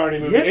underrated Arnie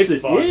movie. Yes, It's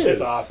it fun. is.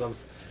 It's awesome.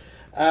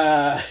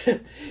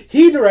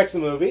 He directs a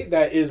movie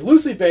that is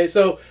loosely based...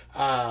 So,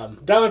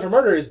 Dial M for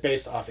Murder is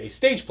based off a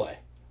stage play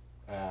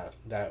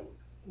that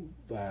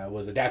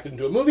was adapted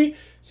into a movie.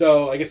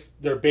 So, I guess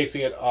they're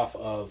basing it off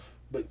of...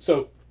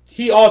 So,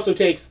 he also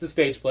takes the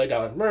stage play,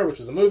 Dial M for Murder, which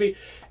was a movie,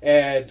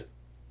 and...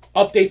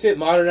 updates it,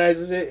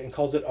 modernizes it, and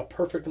calls it A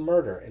Perfect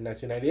Murder in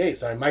 1998.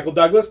 Starring Michael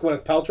Douglas,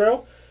 Gwyneth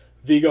Paltrow,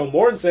 Viggo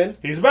Mortensen.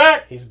 He's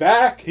back! He's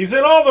back. He's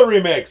in all the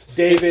remakes.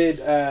 David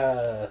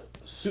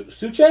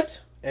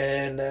Suchet,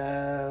 and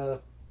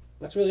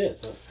that's really it.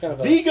 So it's kind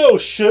of Viggo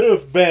should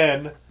have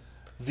been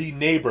the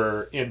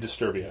neighbor in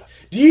Disturbia.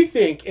 Do you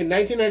think in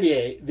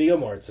 1998, Viggo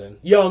Mortensen,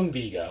 young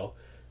Viggo,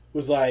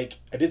 was like,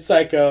 I did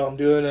Psycho, I'm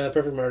doing a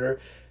Perfect Murder.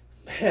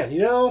 Man,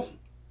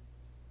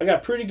 I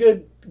got a pretty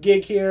good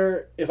gig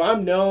here. If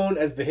I'm known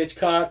as the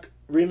Hitchcock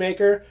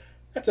remaker,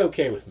 that's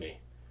okay with me.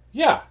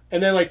 Yeah.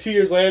 And then 2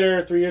 years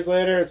later, 3 years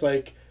later, it's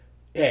like,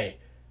 hey,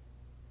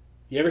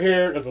 you ever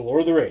hear of the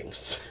Lord of the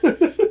Rings?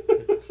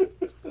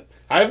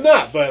 I have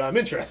not, but I'm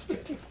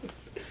interested.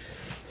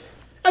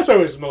 That's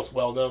probably what he's most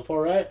well known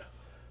for, right?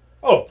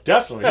 Oh,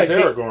 definitely. He's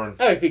Aragorn.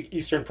 I don't think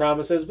Eastern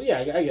Promises, but yeah,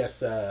 I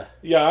guess.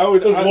 Yeah, I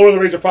would. Those Lord of the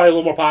Rings are probably a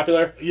little more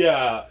popular.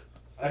 Yeah,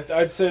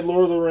 I'd say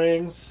Lord of the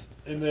Rings,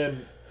 and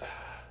then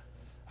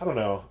I don't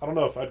know. I don't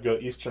know if I'd go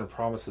Eastern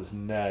Promises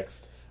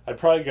next. I'd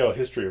probably go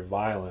History of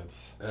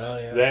Violence. Oh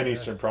yeah. Then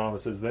Eastern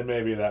Promises. Then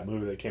maybe that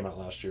movie that came out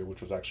last year,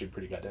 which was actually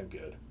pretty goddamn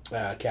good.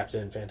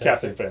 Captain Fantastic.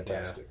 Captain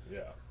Fantastic. Yeah.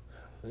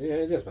 Yeah,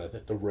 it's just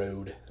The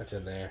Road. That's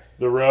in there.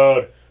 The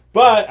Road.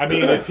 But I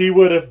mean, if he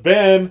would have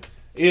been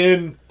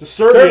in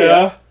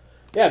Disturbia,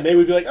 yeah, maybe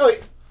we'd be like,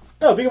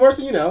 oh, Viggo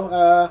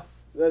Mortensen,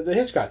 the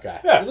Hitchcock guy.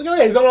 Yeah. I was like, oh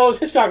yeah, he's on all those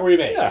Hitchcock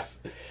remakes.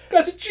 Yeah.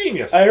 Guy's a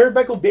genius. I heard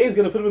Michael Bay's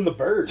going to put him in The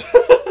Birds.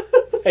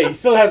 Hey, he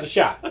still has a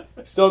shot.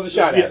 Still has a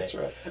shot at That's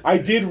it. right. I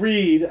did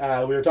read,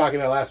 we were talking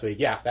about last week.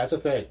 Yeah, that's a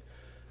thing.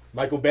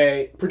 Michael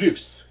Bay,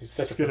 produce. He's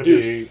such It's a going to be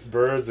produce.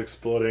 birds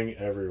exploding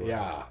everywhere.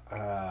 Yeah.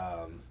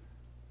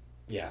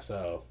 Yeah,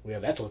 so we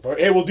have that to look for.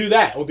 Hey, we'll do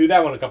that. We'll do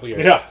that one in a couple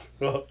years. Yeah.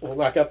 We'll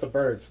knock out The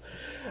Birds.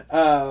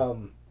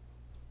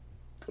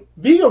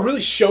 Viggo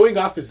really showing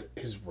off his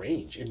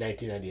range in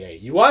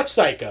 1998. You watch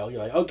Psycho, you're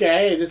like,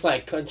 okay, this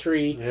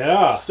country,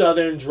 Yeah.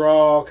 southern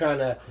drawl kind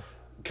of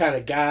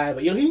guy,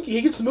 but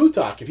he can smooth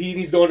talk. If he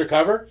needs to go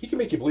undercover, he can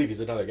make you believe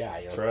he's another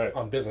guy. That's right.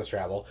 On business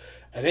travel,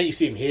 and then you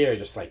see him here,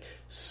 just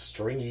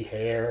stringy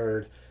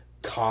haired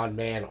con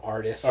man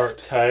artist, Art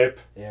type.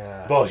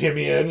 yeah.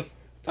 Bohemian.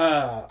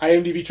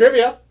 IMDb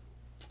trivia: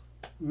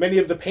 many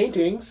of the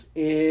paintings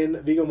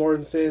in Viggo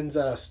Mortensen's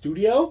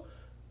studio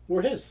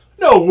were his.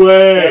 No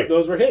way. Yeah,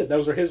 those were his.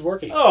 Those were his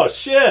workings. Oh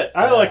shit!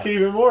 I like it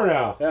even more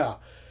now. Yeah.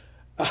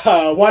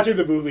 Watching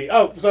the movie.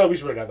 Oh, so we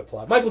should run down the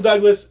plot. Michael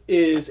Douglas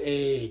is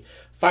a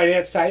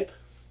finance type.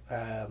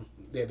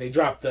 They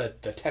dropped the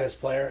tennis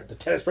player. The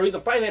tennis pro. He's a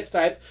finance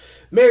type.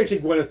 Married to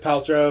Gwyneth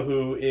Paltrow,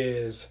 who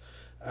is,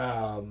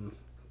 I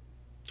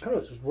don't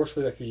know, works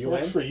for the UN.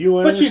 Works for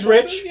UN, But she's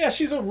rich. Yeah,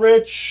 she's a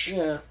rich.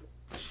 Yeah.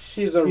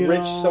 She's a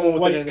rich, someone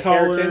with white an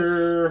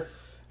inheritance.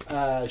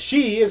 collar.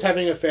 She is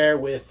having an affair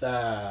with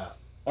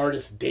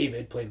artist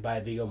David, played by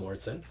Viggo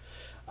Mortensen.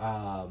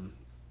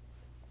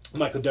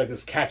 Michael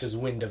Douglas catches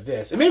wind of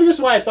this. And maybe this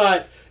is why I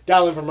thought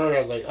Dial M for Murder, I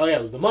was like, oh yeah,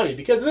 it was the money.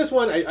 Because in this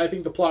one, I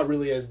think the plot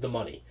really is the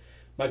money.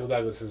 Michael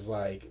Douglas is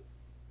like,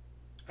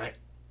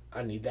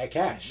 I need that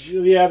cash.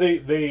 Yeah,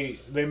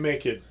 they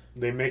make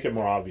it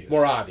more obvious.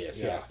 More obvious,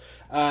 Yeah.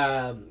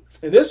 yes.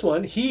 In this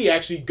one, he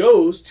actually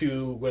goes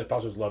to Gwyneth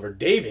Paltrow's lover,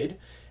 David,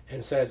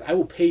 and says, I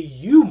will pay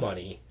you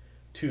money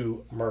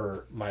to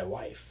murder my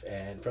wife.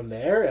 And from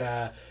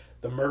there,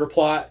 the murder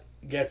plot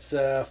gets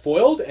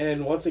foiled,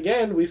 and once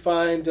again, we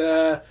find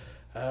an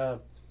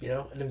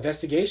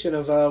investigation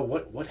of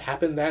what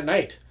happened that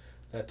night.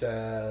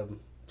 That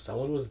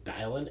someone was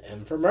dialing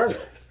M for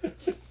murder.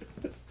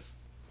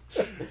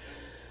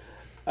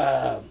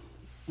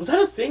 Was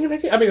that a thing in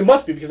 19? I mean, it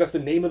must be because that's the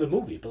name of the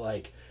movie.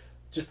 But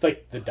just the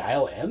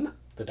dial M,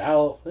 the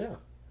dial, yeah.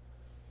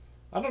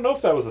 I don't know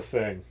if that was a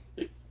thing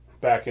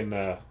back in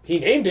He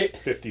named it.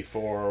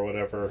 54 or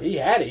whatever. He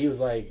had it. He was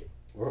like,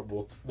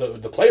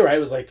 the playwright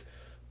was like,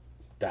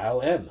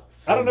 dial M.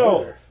 I don't know.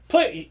 murder.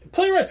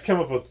 Playwrights come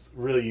up with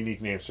really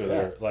unique names for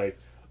their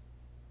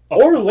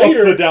Or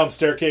later, up the down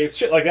staircase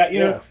shit like that. You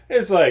know,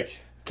 it's like,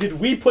 did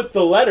we put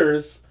the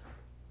letters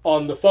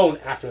on the phone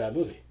after that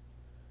movie?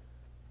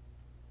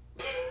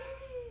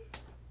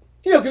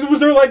 Because was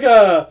there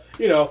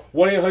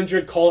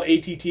 1-800-CALL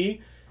ATT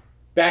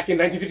back in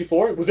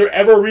 1954? Was there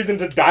ever a reason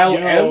to dial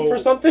M for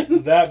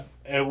something? That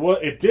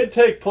it did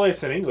take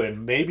place in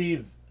England.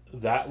 Maybe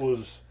that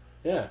was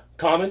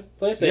Common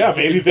place. yeah.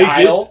 Maybe You they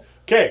dial. did.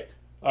 Okay,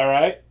 all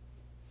right.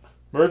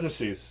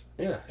 Emergencies.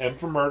 Yeah. M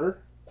for murder.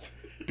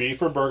 B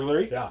for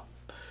burglary. Yeah.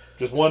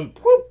 Just one.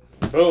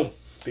 Whoop. Boom.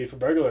 B for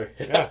burglary.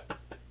 Yeah.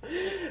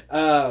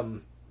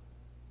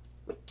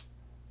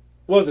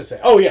 What was I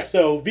saying? Oh yeah,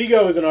 so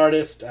Viggo is an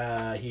artist.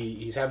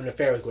 He's having an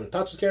affair with Gwyneth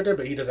Paltrow's character,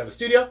 but he does have a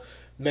studio.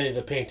 Many of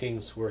the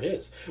paintings were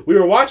his. We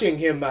were watching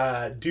him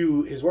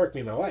do his work,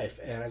 me and my wife,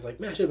 and I was like,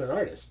 man, I should have been an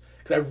artist.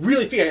 Because I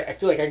really think, I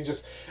feel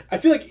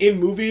like in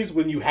movies,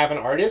 when you have an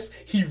artist,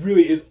 he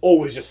really is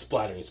always just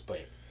splattering his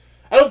paint.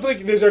 I don't feel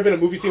like there's ever been a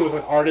movie scene with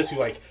an artist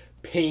who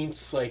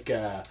paints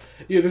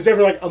there's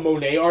ever a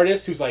Monet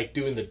artist who's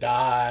doing the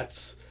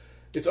dots.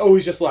 It's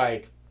always just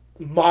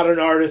modern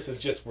artists is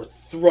just, we're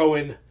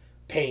throwing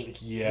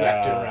paint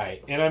left and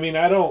right. And I mean,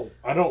 I don't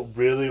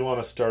really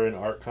want to start an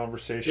art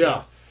conversation.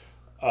 Yeah.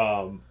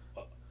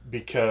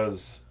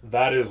 Because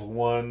that is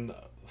one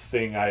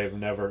thing I have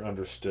never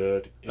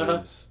understood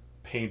is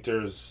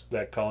painters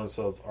that call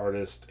themselves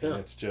artists, and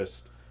it's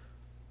just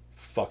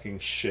fucking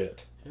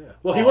shit. Yeah.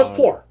 Well, he was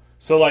poor.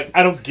 So I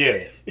don't get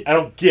it. I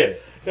don't get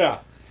it. Yeah.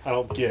 I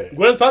don't get it.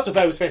 Gwyneth Paltrow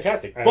thought it was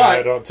fantastic, And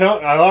but a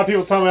lot of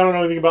people tell me I don't know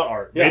anything about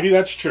art. Yeah. Maybe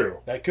that's true.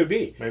 that could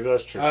be. Maybe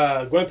that's true.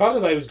 Gwyneth Paltrow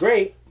thought it was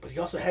great, but he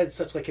also had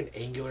such like an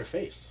angular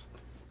face.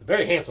 A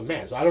very handsome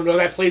man, so I don't know if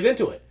that plays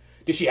into it.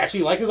 Did she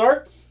actually like his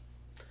art?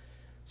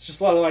 It's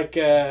just a lot of like.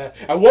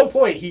 At one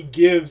point, he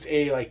gives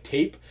a like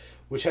tape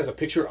which has a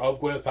picture of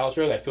Gwyneth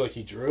Paltrow that I feel like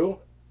he drew,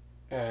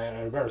 and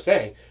I remember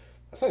saying,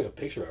 "That's not even a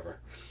picture of her."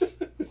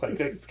 like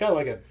it's kind of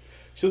like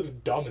she looks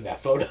dumb in that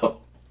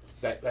photo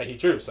that he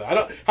drew. So I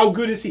don't. How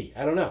good is he?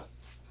 I don't know.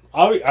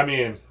 I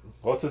mean,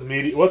 what's his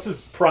media? What's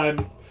his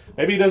prime?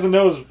 Maybe he doesn't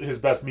know his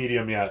best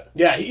medium yet.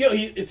 Yeah,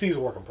 he's a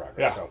work in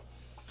progress. Yeah.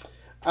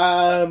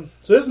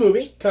 So this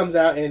movie comes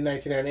out in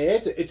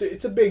 1998.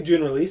 It's a big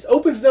June release.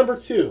 Opens number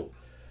 2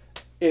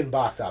 in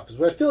box office.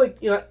 But I feel like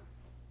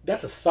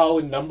that's a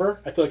solid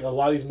number. I feel like a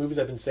lot of these movies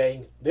I've been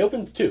saying they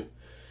opened 2.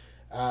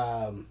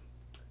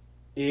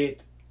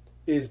 It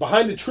is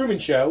Behind the Truman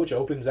Show, which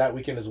opens that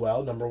weekend as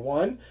well. Number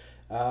 1.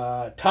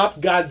 Tops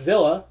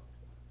Godzilla,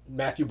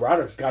 Matthew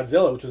Broderick's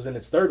Godzilla, which was in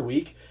its 3rd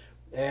week,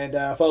 and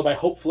followed by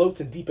Hope Floats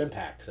and Deep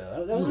Impact.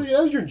 So that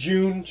was your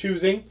June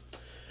choosing.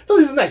 I feel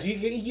this is nice.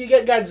 You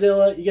get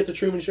Godzilla, you get the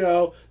Truman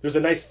Show. There's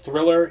a nice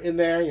thriller in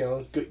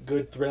there,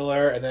 good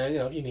thriller. And then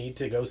if you need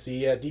to go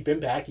see Deep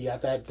Impact, you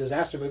got that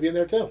disaster movie in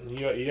there too.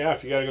 Yeah,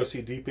 if you got to go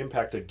see Deep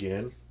Impact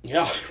again.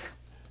 Yeah,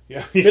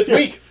 Yeah, 5th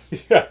week.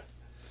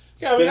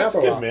 Yeah, I mean that's a for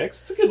a good while.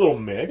 mix. It's a good little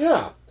mix. Yeah,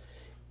 Hope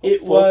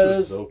it Floats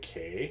was is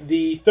okay.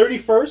 the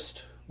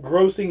 31st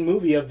grossing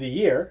movie of the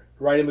year,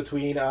 right in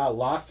between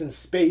Lost in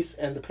Space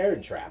and The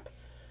Parent Trap.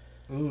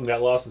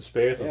 That Lost in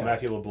Space with Yeah.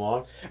 Matthew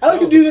LeBlanc. I like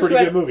That to do was a this. pretty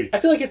 'Cause good movie. I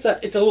feel like it's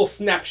a little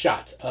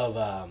snapshot of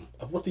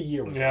what the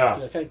year was. Yeah.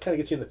 Like. Kind of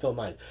gets you in the film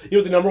mind. You know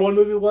what the number 1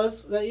 movie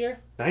was that year?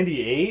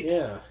 98?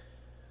 Yeah.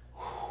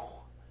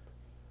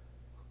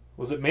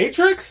 Was it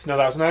Matrix? No,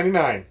 that was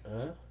 99.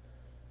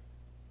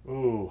 Uh,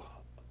 Ooh.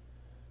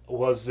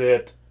 Was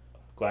it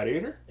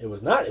Gladiator? it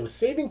was not. It was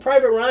Saving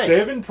Private Ryan,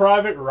 Saving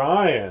Private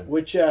Ryan.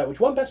 which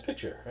won Best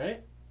Picture,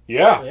 right?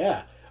 Yeah.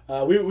 Yeah.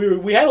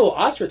 We had a little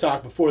Oscar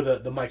talk before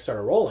the mic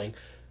started rolling.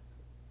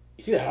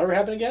 You think that ever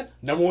happen again?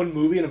 Number 1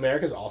 movie in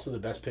America is also the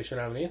Best Picture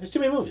nominee. There's too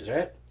many movies,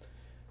 right?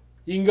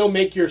 You can go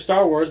make your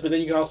Star Wars, but then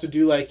you can also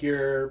do like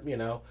your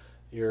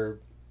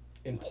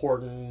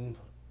important,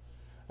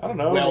 I don't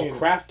know. I mean,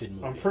 well-crafted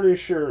movie I'm pretty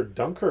sure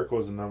Dunkirk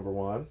was the number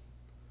 1.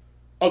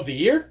 of the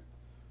year.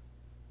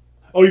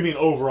 Oh, you mean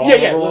overall?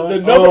 Yeah. number one? The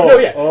number. Oh, No,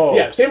 yeah. oh.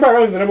 Yeah. Saving Private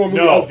Ryan is the number 1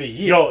 movie No, of the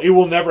year. no, it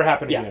will never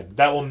happen Yeah. again.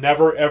 That will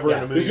never, ever in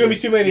a movie. There's going to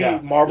be too many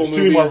Marvel There's movies,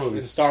 too many Marvel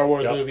and Star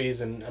Wars Yep.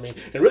 movies, and and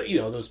really,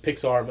 those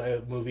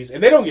Pixar movies,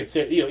 and they don't get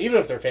even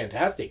if they're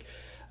fantastic,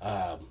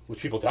 which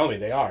people tell me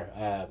they are,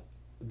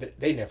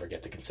 they never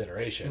get the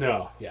consideration.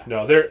 No, Yeah.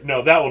 no,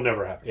 that will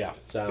never happen. Yeah.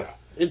 So Yeah.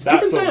 it's a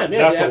That's different time.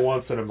 That's yeah. a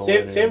once in a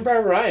millennium. Saving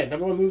Private Ryan,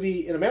 number 1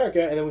 movie in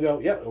America, and then we go,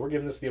 yeah, we're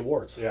giving this the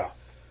awards. Yeah,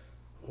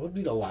 What would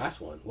be the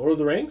last one? Lord of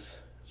the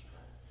Rings?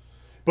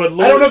 but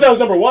I don't know if that was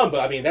number 1, but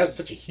I mean that's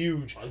such a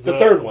huge. The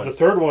third one. The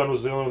third one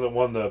was the only one that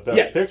won the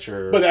best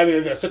picture. But I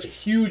mean, that's such a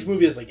huge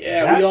movie. It's like,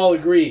 yeah, That- we all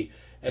agree,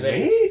 and then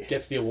Me? it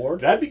gets the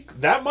award.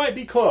 that might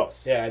be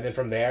close. Yeah, and then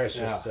from there, it's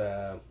just,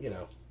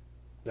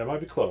 That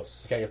might be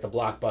close. you kind of get the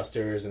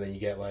blockbusters, and then you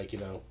get, like,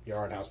 your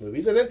art house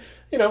movies. And then,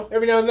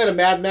 every now and then a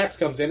Mad Max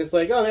comes in. It's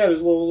like, oh, yeah,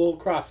 there's a little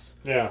cross.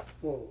 Yeah.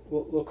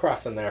 Little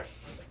cross in there.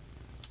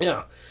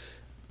 Yeah.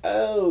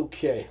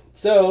 Okay.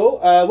 So,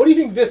 what do you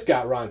think this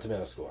got Rotten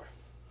Tomato score?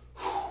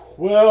 Now,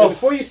 Well,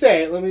 before you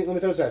say it, let me throw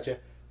this at you.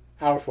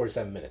 Hour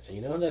 47 minutes.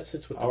 And that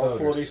sits with the hour voters.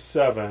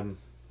 47.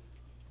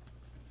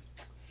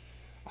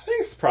 I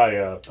think it's probably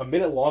A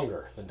minute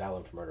longer than Dial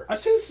M for Murder. I'd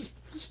say this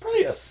is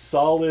probably a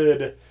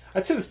solid.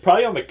 I'd say this is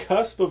probably on the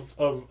cusp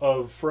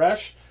of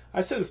fresh.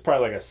 I'd say this is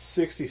probably like a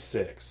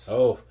 66.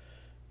 Oh,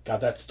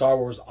 got that Star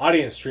Wars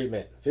audience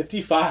treatment.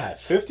 55.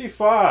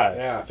 55.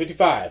 Yeah,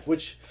 55.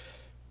 Which,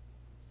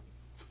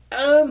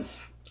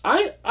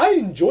 I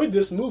enjoyed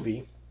this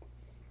movie.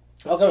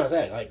 How can I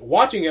say it? Like,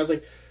 watching it, I was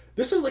like,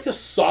 this is like a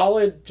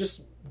solid,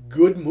 just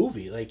good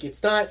movie. Like,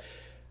 it's not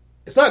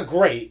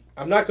great.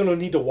 I'm not going to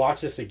need to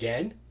watch this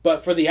again.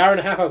 But for the hour and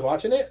a half I was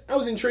watching it, I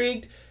was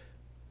intrigued.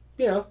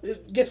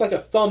 It gets like a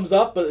thumbs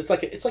up, but it's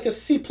like a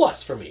C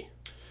plus for me.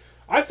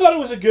 I thought it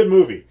was a good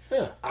movie.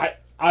 Yeah.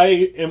 I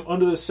am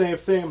under the same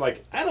thing. I'm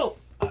like, I don't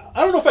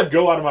know if I'd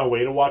go out of my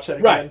way to watch that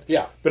again. Right,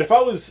 yeah. But if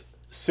I was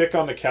sick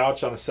on the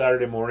couch on a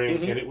Saturday morning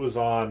Mm-hmm. and it was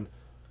on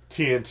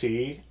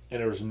TNT and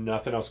there was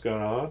nothing else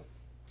going on,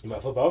 You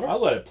might flip over? I'll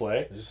let it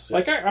play. Just-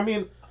 Like I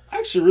mean,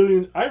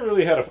 actually, I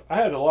really had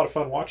a lot of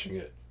fun watching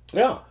it.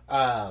 Yeah.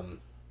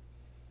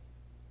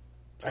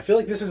 I feel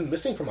like this is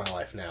missing from my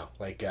life now.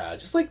 Like,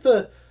 just like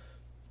the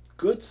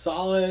good,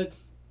 solid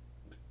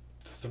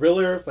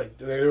thriller. Like,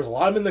 there was a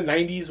lot of them in the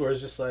 90s where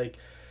it's just like,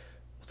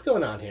 what's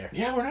going on here?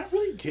 Yeah, we're not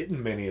really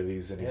getting many of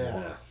these anymore.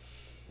 Yeah.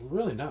 We're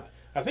really not.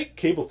 I think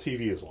cable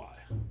TV is why.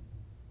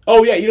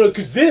 Oh, yeah,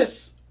 because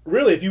this,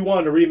 really, if you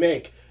wanted to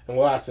remake, and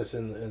we'll ask this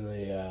in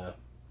the,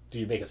 do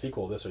you make a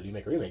sequel of this or do you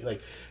make a remake?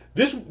 Like,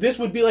 this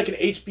would be like an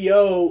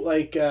HBO,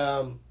 like,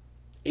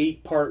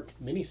 8-part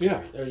miniseries.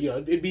 Yeah. Or,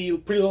 it'd be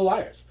Pretty Little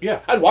Liars. Yeah.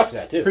 I'd watch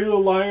that too. Pretty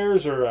Little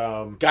Liars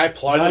or Guy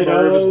plotting the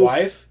murder of his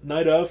wife.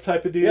 Night of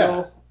type of deal.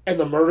 Yeah. And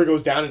the murder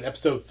goes down in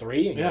episode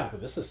 3. And you're Yeah. like,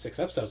 well, this is 6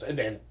 episodes. And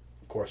then,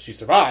 of course, she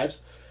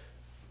survives.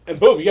 And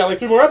boom, you got like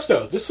 3 more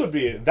episodes.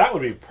 That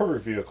would be a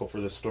perfect vehicle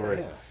for this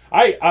story.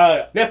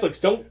 Yeah.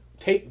 Netflix, don't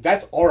take...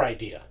 That's our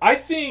idea. I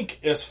think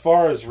as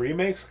far as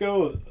remakes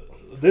go,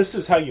 this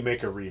is how you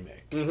make a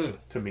remake. Mm-hmm.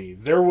 To me,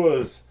 there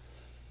was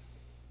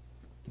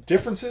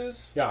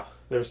differences. Yeah.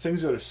 There's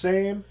things that are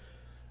same.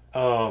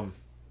 So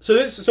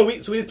we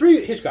did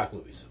 3 Hitchcock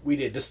movies. We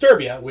did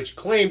Disturbia, which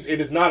claims it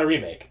is not a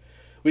remake.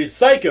 We did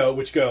Psycho,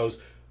 which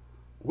goes,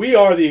 we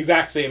are the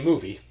exact same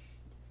movie.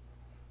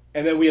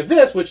 And then we have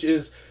this, which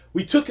is,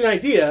 we took an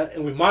idea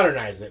and we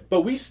modernized it,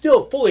 but we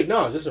still fully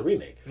acknowledge this is a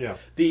remake. Yeah.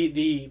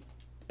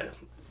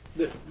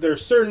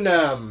 There's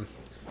certain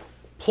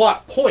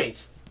plot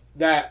points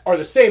that are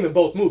the same in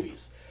both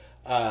movies.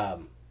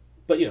 But,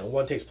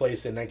 one takes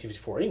place in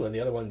 1954 England, the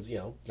other one's,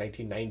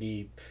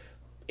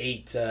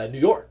 1998 New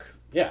York.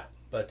 Yeah.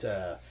 But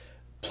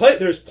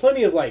there's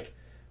plenty of,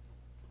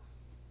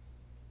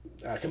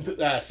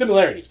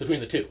 similarities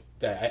between the two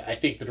that I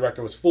think the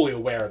director was fully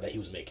aware that he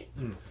was making.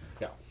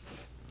 Yeah.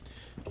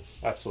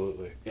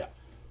 Absolutely. Yeah.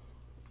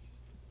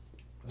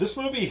 This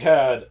movie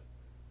had...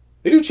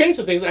 They do change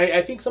some things.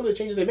 I think some of the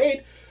changes they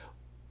made,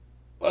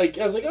 I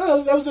was like,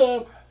 oh, that was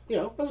a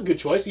good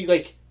choice.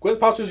 Gwyneth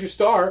Paltrow's your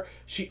star.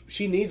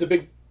 She needs a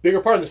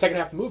bigger part in the second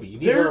half of the movie. You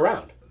need her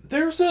around.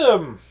 There's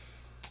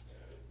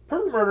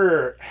Perfect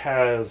Murder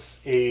has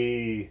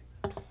a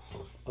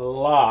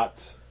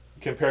lot,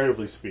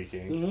 comparatively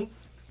speaking,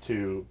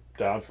 to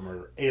Down for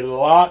Murder, a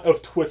lot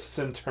of twists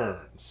and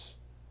turns.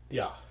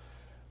 Yeah.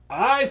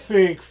 I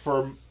think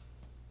from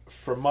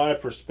my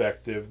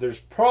perspective, there's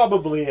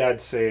probably,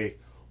 I'd say,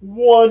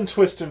 one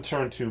twist and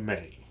turn too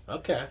many.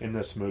 Okay. In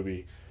this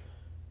movie.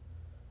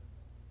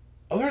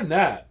 Other than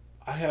that,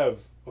 I have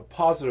a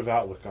positive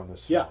outlook on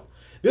this film. Yeah.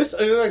 This,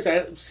 like I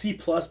said, C+,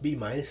 B-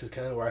 is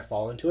kind of where I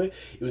fall into it.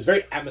 It was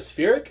very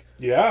atmospheric.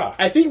 Yeah.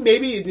 I think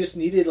maybe it just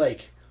needed,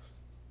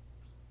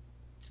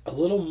 a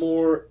little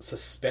more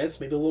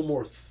suspense, maybe a little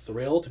more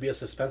thrill to be a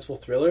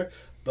suspenseful thriller.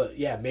 But,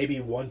 yeah, maybe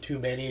one too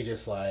many,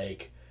 just, we're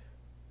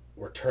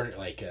turning,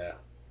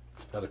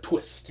 another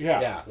twist.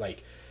 Yeah. Yeah,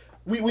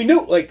 we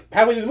knew,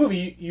 halfway through the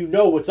movie, you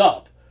know what's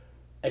up.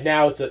 And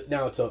now it's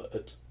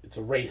a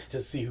race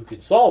to see who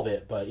can solve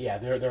it. But, yeah,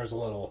 there's a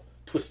little...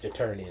 twisted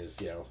turn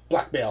is,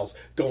 blackmail's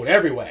going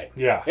every way.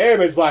 Yeah.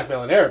 Everybody's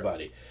blackmailing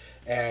everybody.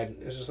 And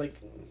it's just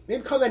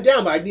maybe calm that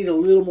down, but I need a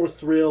little more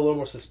thrill, a little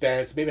more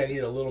suspense. Maybe I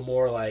need a little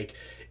more,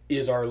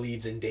 is our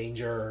leads in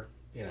danger?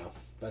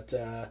 But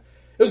it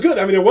was good.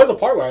 I mean, there was a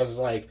part where I was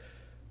I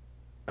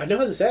know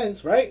how this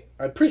ends, right?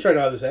 I'm pretty sure I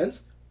know how this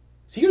ends.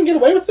 Is he going to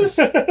get away with this?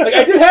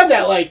 I did have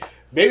that,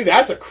 maybe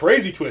that's a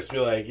crazy twist. Be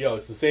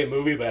it's the same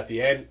movie, but at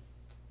the end,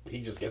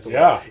 he just gets away.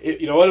 Yeah.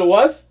 You know what it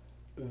was?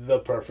 The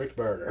Perfect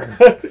Murder.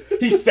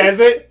 He says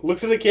it,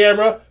 looks at the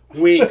camera,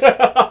 winks,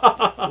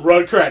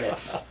 run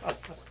credits.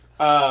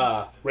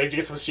 Rage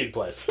Against the Machine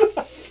plays.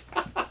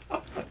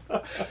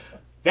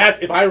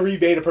 That's, if I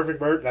remade A Perfect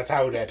Murder, that's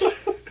how it would end.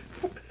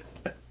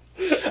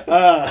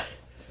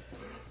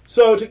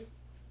 So to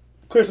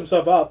clear some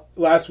stuff up,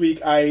 last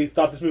week I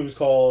thought this movie was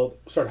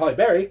starred Halle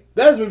Berry.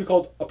 That is a movie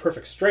called A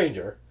Perfect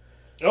Stranger,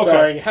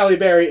 starring Halle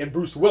Berry and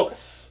Bruce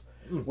Willis,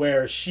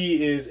 where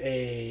she is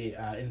a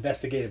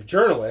investigative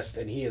journalist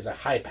and he is a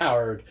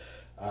high-powered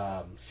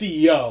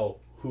CEO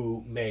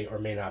who may or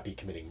may not be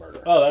committing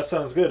murder. Oh, that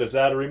sounds good. Is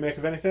that a remake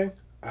of anything?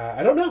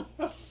 I don't know.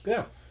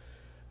 Yeah.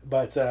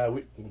 But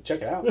we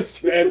check it out.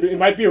 It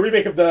might be a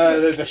remake of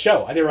the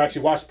show. I never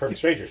actually watched Perfect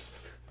Strangers.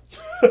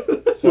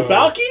 So,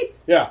 Balky?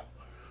 Yeah.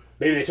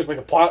 Maybe they took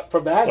a plot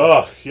from that.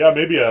 Oh, yeah,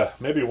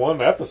 maybe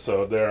one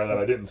episode there that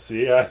I didn't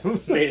see.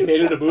 made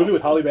it a movie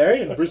with Halle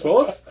Berry and Bruce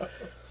Willis.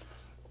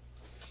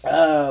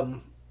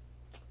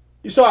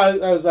 So I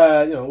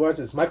was,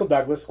 it's Michael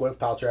Douglas, Gwyneth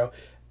Paltrow,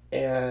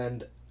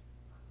 and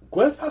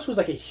Gwyneth Paltrow was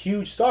a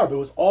huge star, but it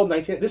was all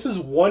 19... This is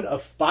one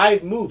of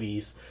 5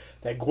 movies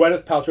that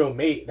Gwyneth Paltrow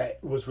made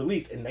that was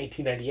released in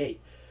 1998.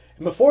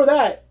 And before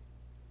that,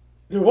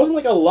 there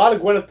wasn't a lot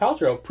of Gwyneth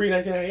Paltrow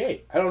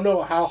pre-1998. I don't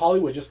know how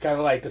Hollywood just kind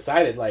of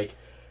decided,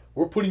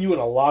 we're putting you in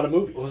a lot of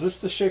movies. Was this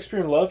the Shakespeare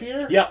in Love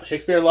year? Yeah,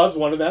 Shakespeare in Love's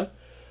one of them.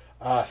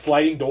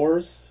 Sliding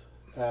Doors.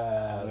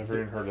 Never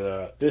even heard of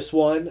that. This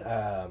one,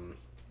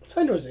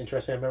 Sliding Doors is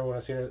interesting. I remember when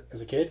I seen it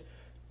as a kid.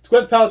 It's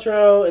Gwyneth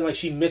Paltrow, and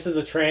she misses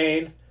a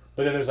train,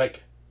 but then there's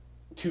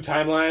 2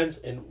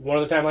 timelines, and one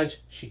of the timelines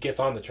she gets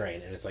on the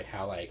train, and it's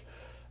how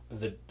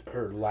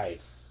her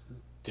lives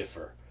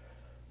differ.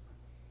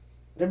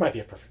 There might be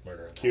a Perfect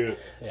Murder. Cute.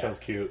 Yeah. Sounds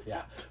cute.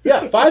 Yeah.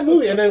 5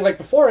 movies, and then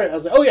before it, I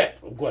was oh yeah,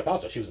 Gwyneth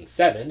Paltrow. She was in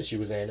 7. She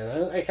was in,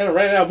 and I kind of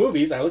ran out of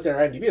movies. And I looked at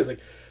her IMDb. I was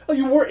oh,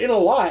 you were in a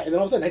lot, and then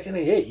all of a sudden,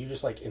 1998, you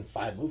just in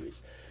 5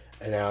 movies,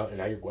 and now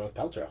you're Gwyneth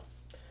Paltrow.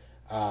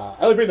 I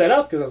only bring that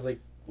up because I was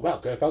wow,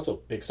 Gwyneth Paltrow,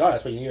 big star.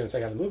 That's what you need in the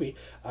second half of the movie.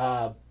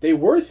 They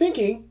were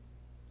thinking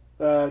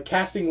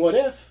casting What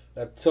If.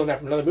 Still not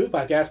from another movie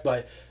podcast,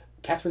 but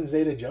Catherine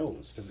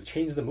Zeta-Jones? Does it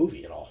change the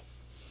movie at all?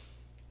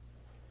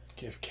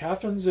 Give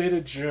Catherine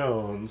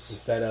Zeta-Jones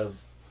Instead of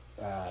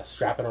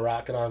strapping a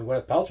rocket on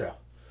Gwyneth Paltrow.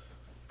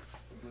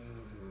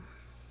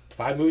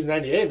 5 movies,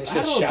 98. And it's I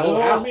just don't shallow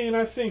know. out. I mean,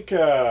 I think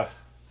I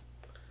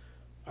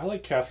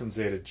like Catherine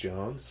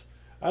Zeta-Jones.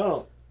 I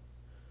don't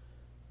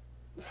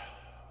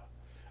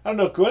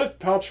know. Gwyneth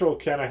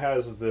Paltrow kind of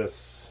has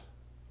this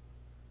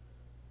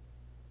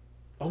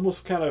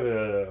almost kind of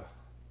a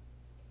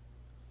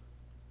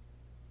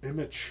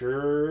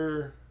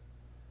immature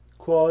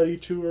quality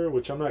to her,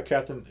 which I'm not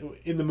Catherine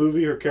in the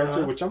movie. Her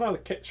character, which I'm not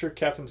sure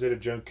Catherine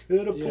Zeta-Jones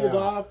could have pulled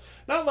off.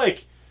 Not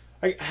like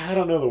I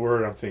don't know the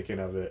word I'm thinking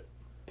of it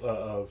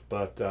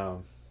but I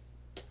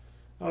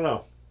don't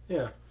know.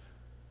 Yeah.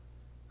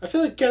 I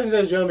feel like Catherine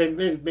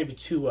Zeta-Jones maybe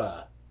too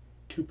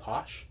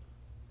posh.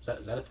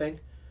 Is that a thing?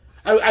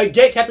 I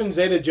get Catherine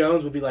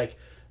Zeta-Jones would be like,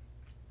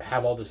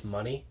 have all this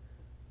money.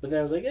 But then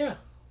I was like, yeah.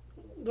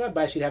 I'd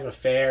buy she'd have an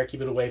affair,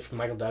 keep it away from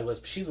Michael Douglas.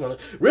 But she's the one.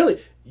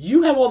 Really,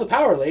 you have all the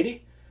power,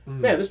 lady.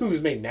 Man, this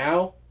movie's made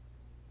now.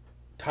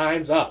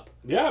 Time's up.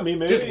 Yeah, I mean,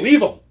 maybe Just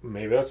leave him.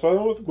 Maybe that's why I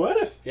went with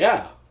Gwyneth.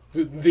 Yeah.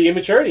 The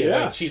immaturity.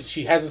 Yeah. Like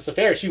she has this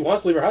affair. She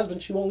wants to leave her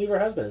husband. She won't leave her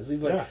husband. It's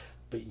like, Yeah.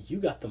 but you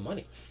got the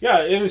money.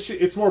 Yeah, and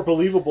it's more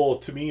believable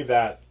to me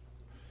that...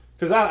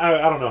 Because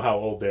I don't know how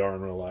old they are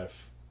in real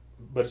life,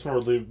 but it's more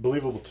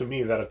believable to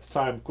me that at the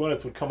time,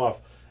 Gwyneth would come off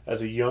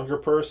as a younger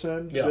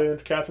person than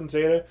Catherine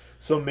Zeta.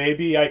 So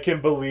maybe I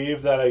can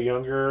believe that a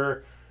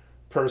younger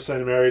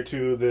person married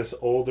to this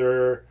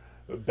older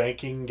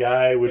banking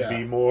guy would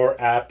be more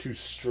apt to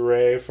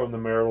stray from the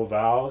marital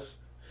vows.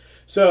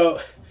 So,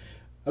 I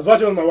was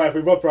watching with my wife.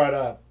 We both brought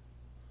up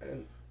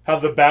how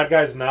the bad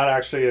guy's not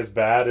actually as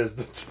bad as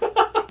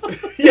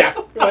the... Yeah.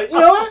 We're like, you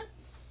know what?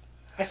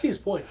 I see his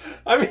points.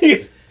 I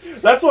mean,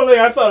 that's one thing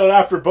I thought of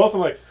after both. I'm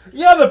like,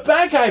 yeah, the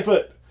bad guy,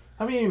 but,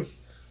 I mean,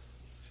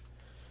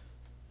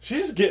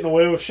 she's just getting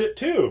away with shit,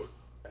 too.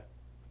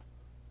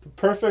 The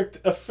perfect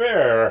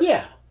affair.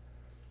 Yeah.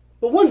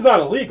 But one's not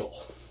illegal.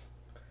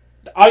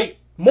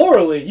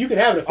 Morally, you can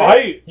have an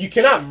affair. You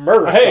cannot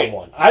murder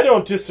someone. I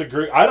don't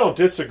disagree. I don't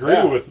disagree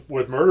Yeah.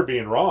 with murder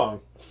being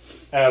wrong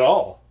at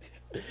all.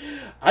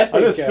 I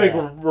just think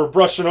we're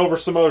brushing over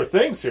some other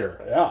things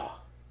here. Yeah.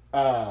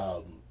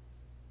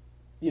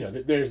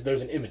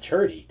 There's an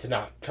immaturity to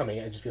not coming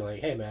and just being like,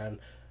 hey, man,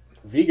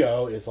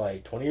 Viggo is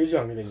like 20 years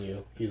younger than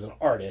you. He's an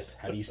artist.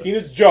 Have you seen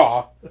his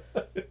jaw?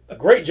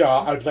 Great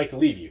jaw. I would like to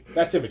leave you.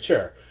 That's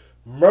immature.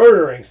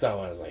 Murdering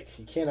someone is like,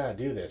 you cannot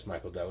do this,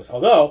 Michael Douglas.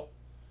 Although,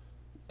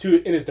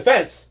 in his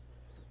defense,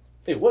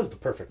 it was the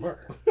perfect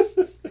murder.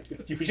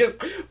 If you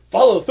just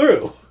follow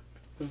through,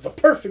 it was the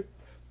perfect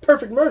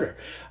murder.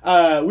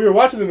 We were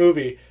watching the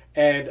movie,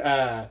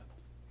 and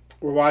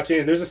we're watching,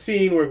 and there's a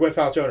scene where Gwyneth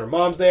Paltrow and her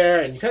mom's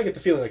there, and you kind of get the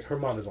feeling like her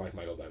mom doesn't like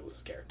Michael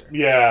Douglas' character.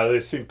 Yeah,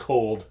 they seem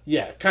cold.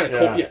 Yeah, kind of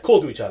cold. Yeah,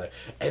 cold to each other.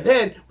 And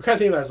then we're kind of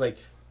thinking about it, like,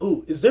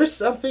 ooh, is there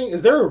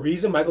a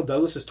reason Michael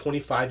Douglas is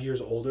 25 years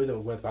older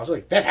than Gwyneth Paltrow?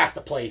 Like, that has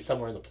to play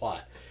somewhere in the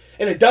plot.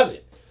 And it doesn't.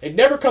 It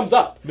never comes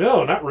up.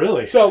 No, not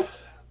really. So,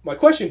 my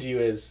question to you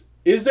is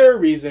there a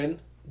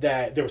reason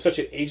that there was such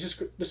an age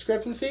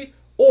discrepancy?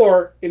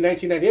 Or, in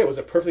 1998, was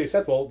it perfectly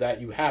acceptable that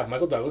you have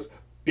Michael Douglas,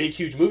 big,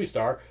 huge movie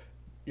star,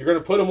 you're going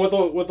to put him with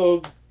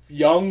a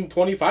young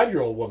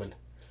 25-year-old woman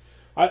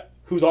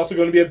who's also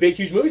going to be a big,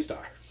 huge movie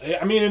star?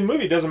 I mean, in a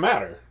movie, it doesn't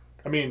matter.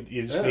 I mean,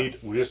 we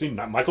just need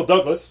Michael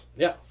Douglas.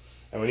 Yeah.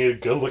 And we need a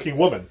good-looking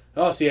woman.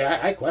 Oh, see,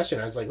 I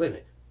questioned. I was like, wait a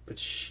minute. But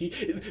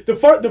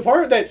the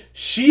part that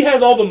she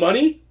has all the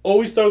money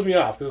always throws me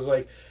off. Because it's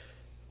like,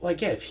 well, I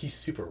get if he's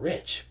super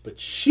rich, but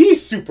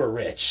she's super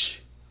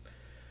rich.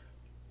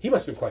 He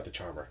must have been quite the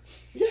charmer.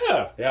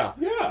 Yeah. Yeah.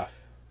 Yeah.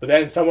 But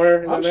then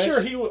somewhere in the I'm mix, sure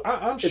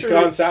I'm sure it's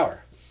gone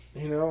sour.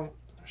 You know,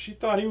 she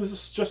thought he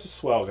was just a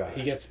swell guy.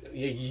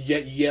 You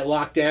get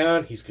locked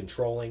down. He's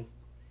controlling.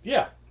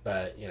 Yeah.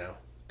 But,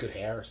 good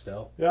hair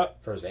still. Yeah.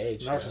 For his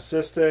age.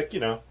 Narcissistic,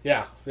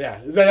 Yeah.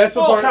 That's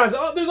the part.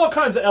 There's all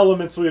kinds of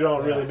elements we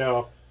don't really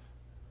know.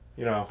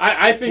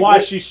 I think why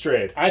she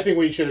strayed. I think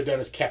what you should have done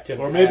is kept him.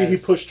 Or maybe he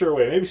pushed her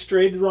away. Maybe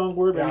strayed the wrong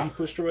word. Maybe he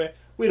pushed her away.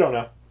 We don't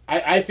know.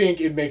 I think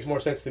it makes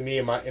more sense to me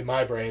in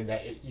my brain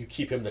that you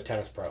keep him the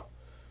tennis pro.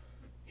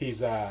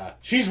 She's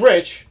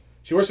rich.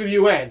 She works for the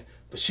UN,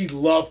 but she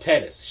loved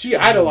tennis. She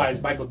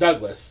idolized Michael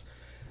Douglas.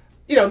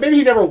 Maybe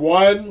he never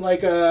won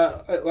like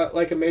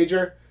a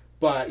major,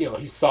 but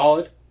he's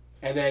solid.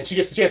 And then she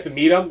gets the chance to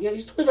meet him.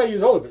 He's 25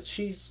 years older, but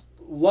she's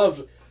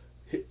loved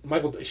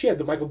Michael. She had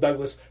the Michael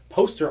Douglas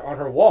poster on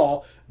her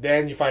wall.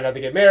 Then you find out they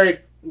get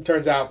married. It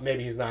turns out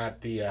maybe he's not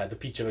the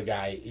peach of a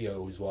guy he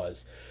always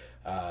was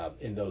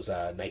in those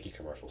Nike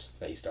commercials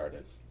that he starred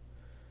in.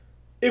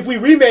 If we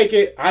remake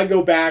it, I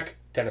go back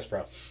tennis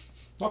pro.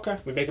 Okay,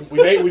 we make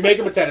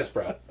him a tennis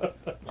pro.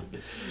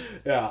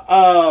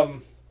 Yeah.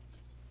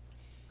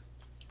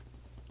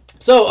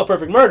 So, A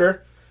Perfect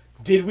Murder.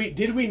 Did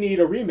we need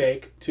a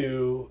remake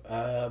to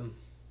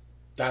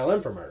Dial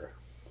M for Murder?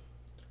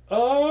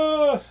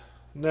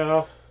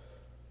 No.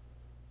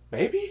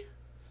 Maybe.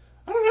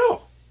 I don't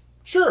know.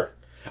 Sure.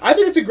 I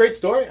think it's a great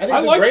story. I think I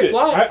it's a liked great it.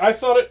 plot. I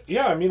thought it.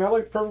 Yeah, I mean, I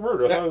liked Perfect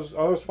Murder. I thought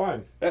it was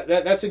fine.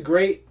 That's a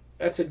great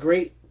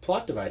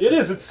plot device. It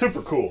is. It's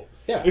super cool.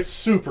 Yeah. It's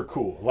super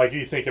cool. Like,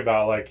 you think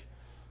about, like,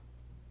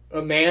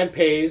 A man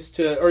pays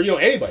to, or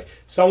anybody.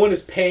 Someone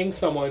is paying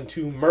someone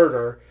to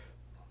murder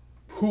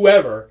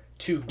whoever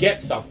to get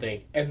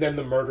something, and then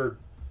the murder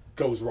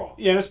goes wrong.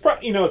 yeah, and it's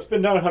it's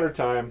been done 100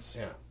 times.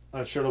 Yeah.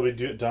 I'm sure it'll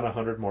be done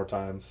 100 more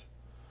times.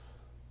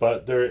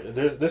 But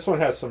this one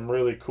has some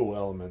really cool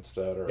elements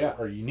that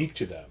are unique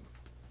to them.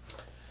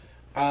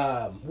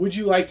 Would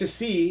you like to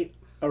see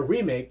a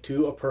remake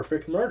to A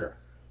Perfect Murder?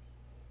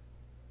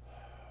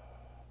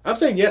 I'm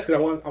saying yes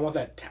because I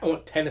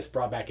want tennis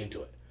brought back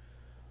into it.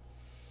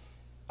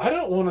 I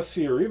don't want to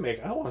see a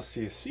remake. I want to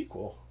see a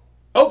sequel.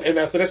 Oh, and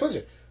that's the next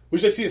question.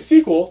 Would you like to see a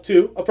sequel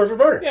to A Perfect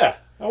Murder? Yeah,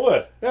 I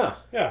would. Yeah.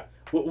 Yeah.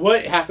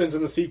 What happens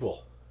in the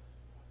sequel?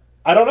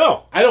 I don't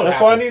know. I don't That's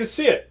have why I to. need to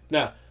see it.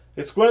 No.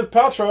 It's Gwyneth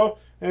Paltrow,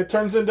 and it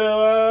turns into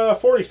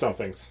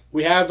 40-somethings.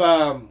 We have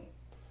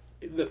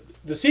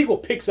the sequel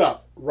picks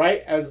up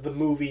right as the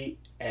movie,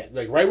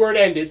 like right where it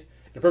ended.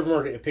 In A Perfect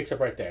Murder, it picks up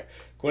right there.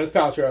 Gwyneth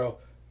Paltrow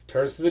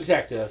turns to the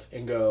detective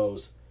and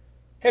goes,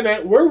 "Hey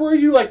man, where were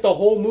you like the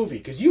whole movie?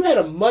 Because you had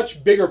a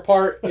much bigger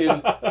part in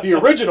the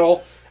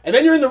original, and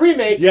then you're in the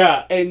remake,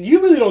 Yeah. and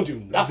you really don't do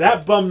nothing."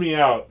 That bummed me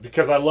out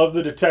because I love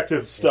the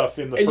detective stuff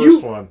in the And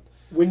first one.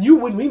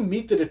 When we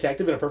meet the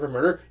detective in A Perfect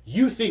Murder,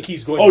 you think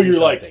he's going Oh, to do you're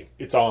something. like,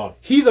 it's on.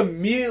 He's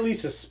immediately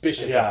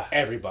suspicious Yeah. of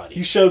everybody.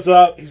 He shows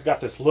up. He's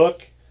got this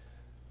look.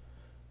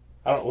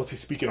 I don't know. What's he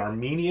speaking?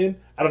 Armenian?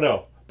 I don't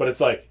know. But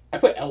it's like, I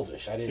put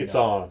Elvish. I didn't It's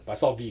know. on. I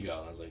saw Vigo,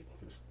 and I was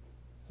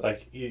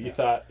like, you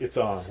thought it's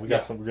on. We're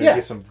Yeah. gonna Yeah.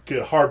 get some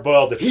good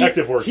hard-boiled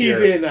detective work he's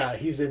here.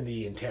 he's in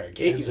the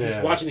interrogation. And He's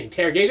then- watching the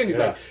interrogation. He's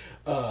Yeah.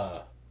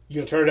 like, you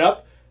gonna turn it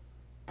up?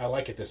 I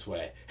like it this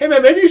way. Hey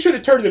man, maybe you should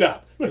have turned it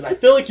up because I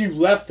feel like you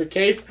left the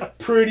case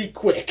pretty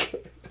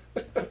quick.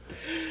 Maybe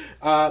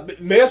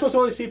that's what's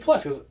only C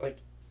plus because like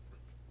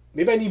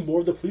maybe I need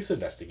more of the police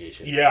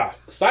investigation Yeah.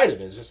 side of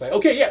it. It's just like,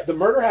 okay, yeah, the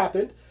murder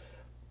happened.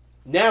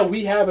 Now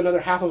we have another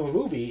half of a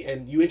movie,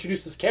 and you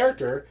introduce this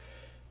character.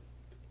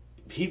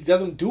 He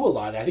doesn't do a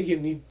lot. I think he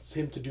needs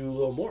him to do a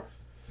little more.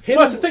 Well,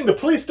 that's the thing. The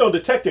police don't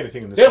detect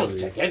anything in this They don't movie.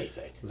 detect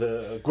anything.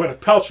 The Gwyneth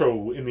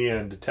Paltrow, in the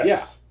end,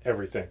 detects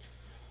everything.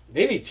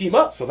 They need to team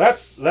up. So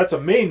that's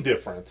a main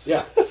difference.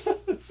 Yeah.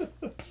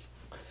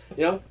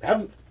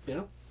 Have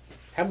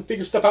them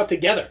figure stuff out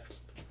together.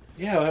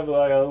 Yeah, we'll have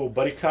like a little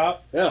buddy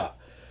cop. Yeah.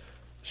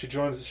 She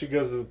goes to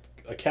the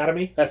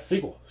academy. That's the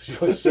sequel. She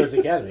goes to the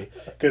academy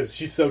because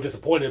she's so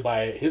disappointed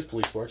by his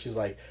police work. She's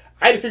like,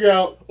 I had to figure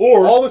out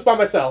all this by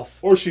myself.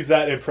 Or she's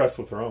that impressed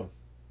with her own.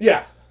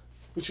 Yeah.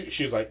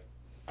 She was like,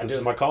 This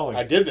is my calling.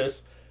 I did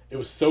this. It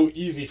was so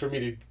easy for me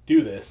to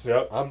do this.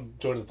 Yep. I'm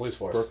joining the police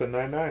force. Brooklyn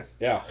Nine-Nine.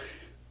 Yeah.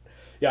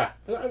 Yeah.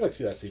 I'd like to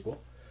see that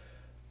sequel.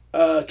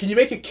 Can you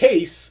make a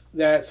case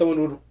that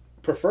someone would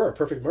prefer A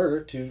Perfect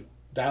Murder to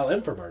Dial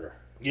M for Murder?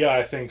 Yeah,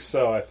 I think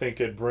so. I think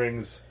it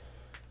brings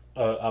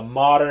a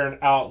modern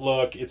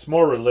outlook. It's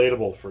more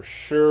relatable for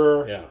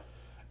sure. Yeah.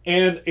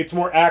 And it's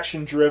more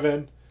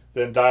action-driven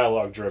than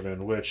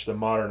dialogue-driven, which the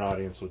modern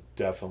audience would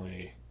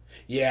definitely...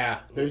 Yeah,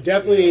 there's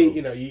definitely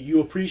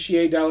you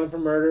appreciate Dial M for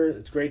Murder.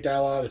 It's great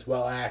dialogue. It's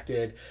well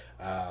acted.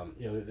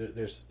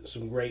 There's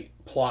some great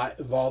plot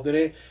involved in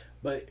it.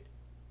 But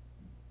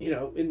in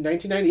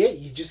 1998,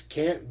 you just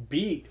can't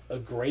beat a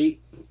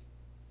great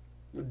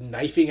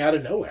knifing out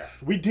of nowhere.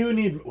 We do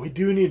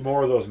need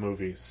more of those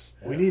movies.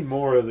 Yeah. We need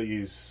more of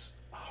these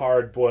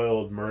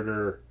hard-boiled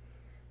murder.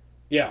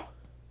 Yeah.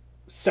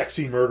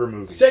 Sexy murder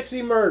movies.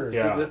 Sexy murders.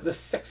 Yeah. The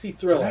sexy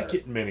thriller. We're not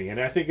getting many, and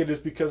I think it is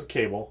because of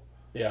cable.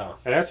 Yeah.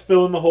 And that's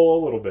filling the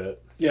hole a little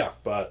bit. Yeah.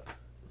 But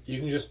you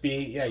can just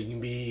be you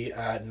can be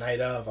Night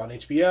Of on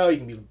HBO, you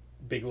can be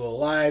Big Little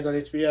Lies on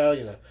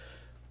HBO,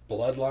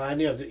 Bloodline,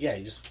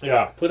 you just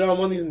put it on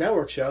one of these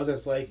network shows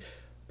that's like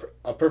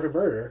A Perfect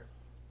Murder.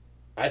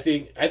 I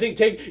think what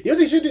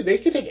they should do? They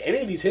could take any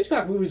of these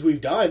Hitchcock movies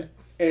we've done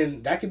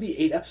and that could be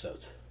 8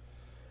 episodes.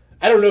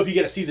 I don't know if you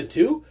get a season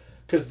 2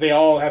 because they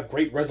all have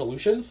great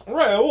resolutions.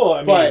 Right, well, I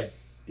mean, but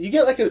you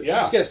get you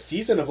just get a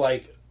season of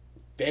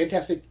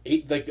fantastic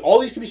 8, all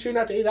these can be streamed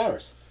out to 8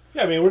 hours.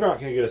 Yeah, I mean, we're not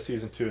going to get a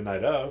season 2 of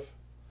Night Of.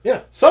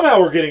 Yeah. Somehow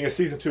we're getting a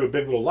season 2 of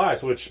Big Little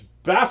Lies, which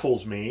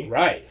baffles me.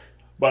 Right.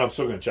 But I'm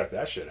still going to check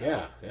that shit out.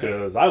 Yeah.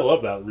 Because I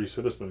love that Reese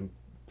Witherspoon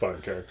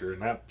fucking character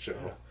in that show.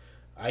 Yeah.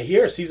 I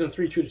hear season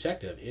 3 True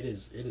Detective. It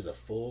is a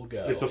full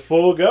go. It's a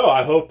full go.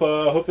 I hope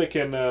they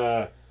can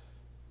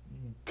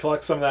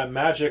collect some of that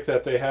magic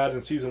that they had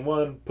in season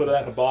 1, put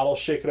that in a bottle,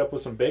 shake it up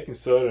with some baking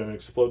soda, and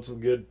explode some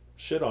good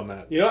shit on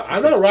that.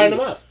 I'm not writing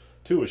them off.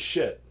 2 is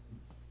shit.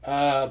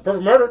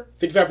 Perfect Murder,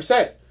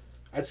 55%.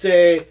 I'd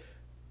say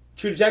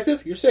True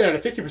Detective, you're sitting at a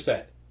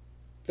 50%.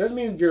 Doesn't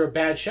mean you're a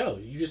bad show.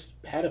 You just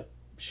had a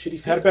shitty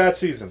season. Had a bad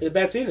season. A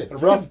bad season. A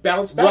rough,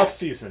 bounce back. Rough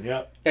season,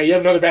 yep. Now you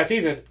have another bad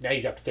season. Now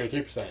you dropped to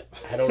 33%.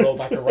 I don't know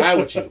if I can ride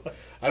with you.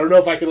 I don't know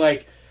if I could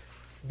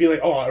be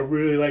like, oh, I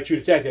really like True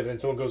Detective, and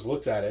someone goes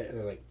looks at it and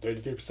they're like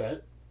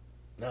 33%.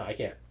 No, I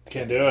can't.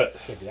 Can't do it.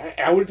 Can't do that.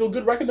 I would feel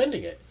good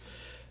recommending it.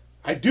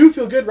 I do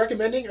feel good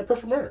recommending A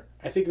Perfect Murder.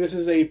 I think this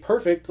is a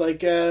perfect,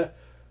 like,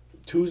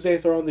 Tuesday,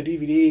 throw on the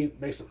DVD,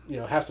 make some,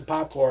 have some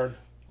popcorn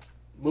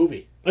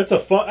movie. That's a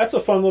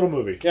fun little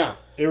movie. Yeah.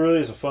 It really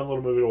is a fun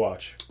little movie to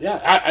watch. Yeah,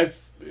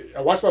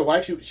 I watched my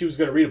wife. She was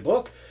going to read a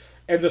book,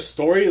 and the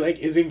story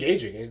is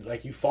engaging,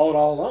 and you follow it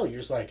all along. You're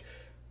just like,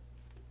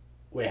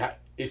 wait,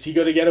 is he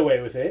going to get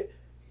away with it?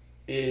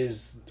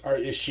 Is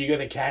she going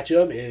to catch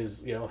him?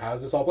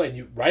 How's this all playing?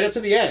 You right up to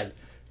the end,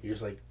 you're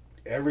just like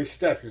every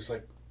step. You're just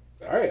like,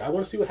 all right, I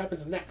want to see what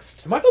happens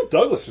next. Michael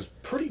Douglas is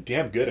pretty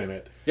damn good in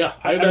it. Yeah,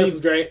 I mean, this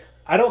is great.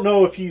 I don't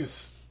know if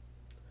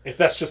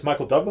that's just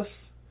Michael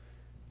Douglas.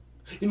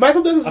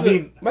 Michael Douglas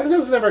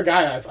is never a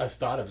guy I've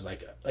thought of as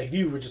like if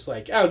you were just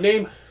like,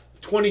 name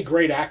 20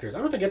 great actors. I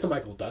don't think I get to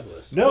Michael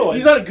Douglas. No,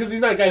 he's not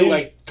a guy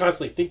who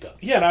constantly think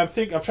of. Yeah, and I'm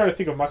trying to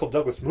think of Michael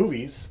Douglas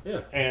movies.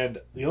 Yeah,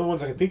 and the only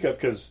ones I can think of,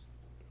 because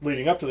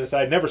leading up to this, I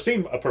had never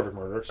seen A Perfect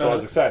Murder, so I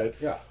was excited.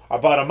 Yeah, I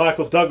bought a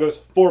Michael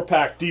Douglas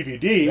 4-pack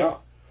DVD. Yeah.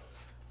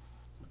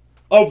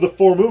 Of the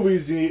 4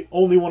 movies, the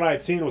only one I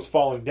had seen was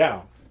Falling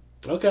Down.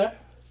 Okay.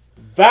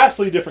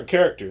 Vastly different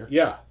character.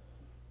 Yeah.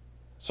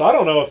 So I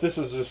don't know if this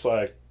is just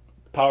like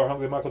power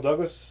hungry Michael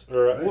Douglas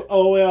or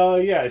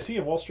is he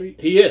in Wall Street?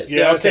 He is.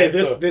 Yeah. Okay.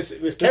 So this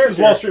is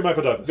Wall Street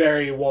Michael Douglas.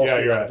 Very Wall Street.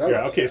 Yeah, you're right. Michael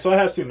Douglas. Yeah. Okay. So I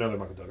have seen another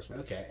Michael Douglas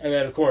movie. Okay, and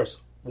then of course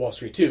Wall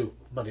Street 2,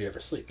 Monday Never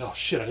Sleeps. Oh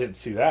shit! I didn't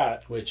see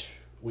that. Which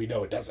we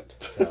know it doesn't.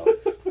 So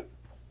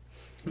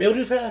maybe we'll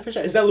do that.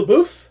 Is that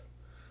LaBouffe?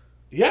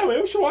 Yeah,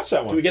 maybe we should watch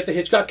that one. Do we get the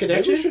Hitchcock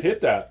connection? Maybe we should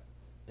hit that.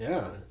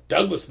 Yeah,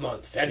 Douglas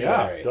month,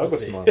 February. Yeah,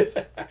 Douglas month.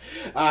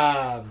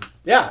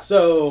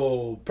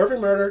 So Perfect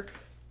Murder,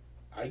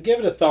 I give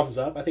it a thumbs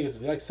up. I think it's,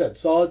 like I said,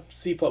 solid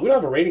C+. We don't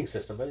have a rating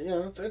system, but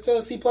it's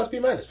a C+,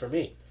 B- for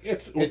me.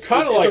 It's a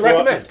kind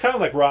recommend. of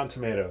like Rotten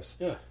Tomatoes.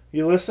 Yeah,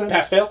 you listen,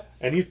 pass fail,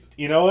 and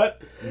you know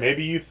what?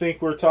 Maybe you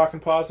think we're talking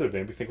positive.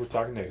 Maybe you think we're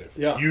talking negative.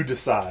 Yeah, you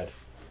decide.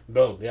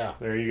 Boom. Yeah,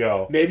 there you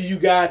go. Maybe you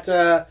got,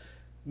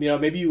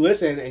 maybe you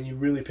listen and you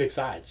really pick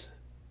sides.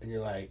 And you're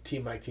like,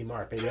 Team Mike, Team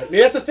Mark. Maybe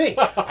that's a thing.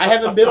 I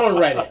haven't been on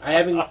Reddit.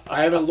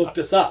 I haven't looked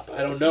this up.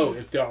 I don't know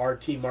if there are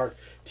Team Mark,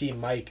 Team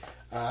Mike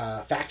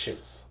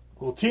factions.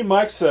 Well, Team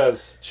Mike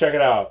says check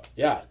it out.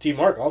 Yeah, Team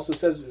Mark also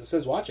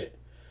says watch it.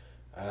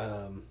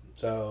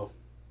 So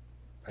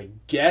I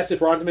guess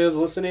if Rotten Tomatoes is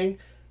listening,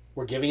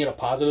 we're giving it a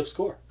positive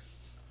score.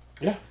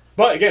 Yeah,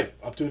 but again,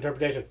 up to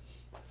interpretation.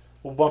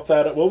 We'll bump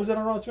that up. What was that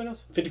on Rotten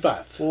Tomatoes?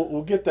 55.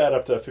 We'll get that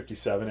up to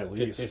 57 at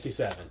least.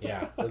 57.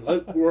 Yeah. You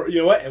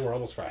know what? And we're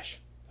almost fresh.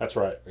 That's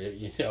right.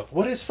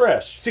 What is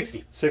fresh?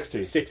 60.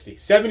 60. 60.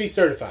 70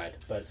 certified,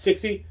 but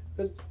 60,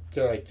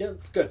 they're like, yeah,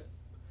 it's good.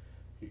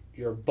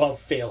 You're above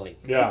failing.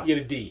 Yeah. You get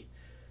a D.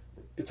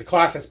 It's a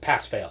class that's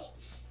pass-fail.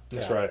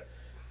 That's right.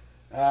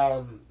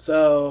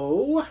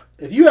 So,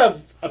 if you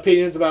have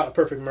opinions about A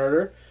Perfect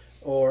Murder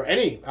or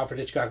any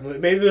Alfred Hitchcock movie,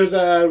 maybe there's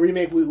a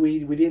remake we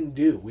didn't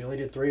do. We only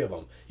did 3 of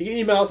them. You can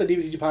email us at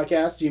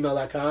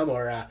dbtgpodcast@gmail.com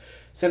or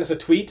send us a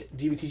tweet,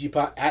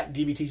 at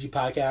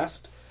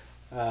dbtgpodcast.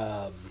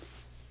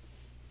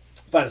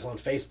 Find us on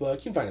Facebook.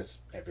 You can find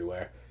us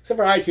everywhere. Except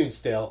for iTunes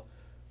still.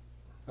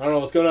 I don't know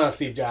what's going on,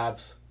 Steve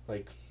Jobs.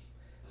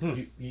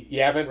 You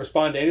haven't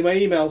responded to any of my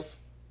emails.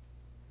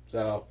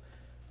 So,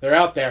 they're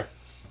out there.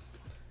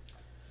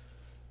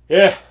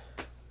 Yeah.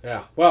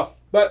 Yeah. Well,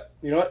 but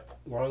you know what?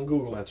 We're on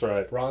Google. That's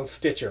right. We're on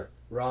Stitcher.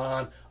 We're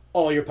on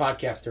all your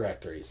podcast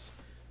directories.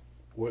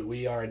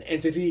 We are an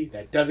entity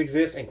that does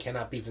exist and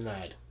cannot be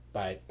denied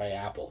by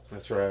Apple.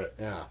 That's right.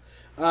 Yeah.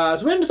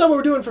 So we haven't decided what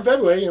we're doing for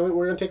February.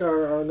 We're going to take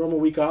our normal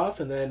week off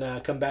and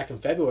then come back in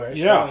February.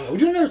 Yeah. Are we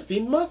doing another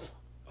theme month?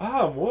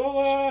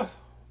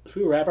 Should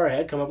we wrap our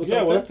head, come up with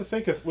something? Yeah, we'll have to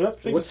think of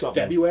What's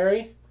something.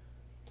 February?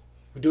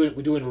 We're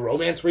doing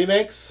romance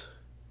remakes?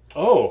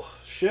 Oh,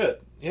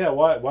 shit. Yeah,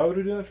 why would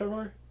we do that in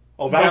February?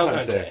 Oh,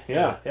 Valentine's Day.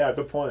 Yeah,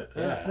 good point.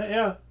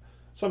 Yeah.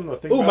 Something to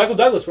think about. Ooh, Michael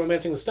Douglas,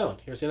 Romancing the Stone.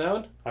 You ever seen that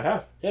one? I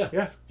have.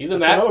 Yeah. He's in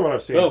That's that. another one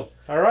I've seen. Boom.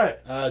 All right.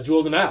 Jewel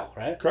of the Nile,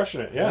 right?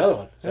 Crushing it, yeah. That's another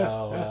one. Yeah.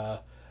 So,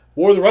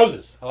 War of the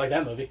Roses. I like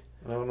that movie.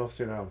 I don't know if I've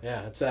seen that one.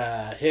 Yeah, it's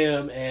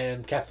him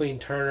and Kathleen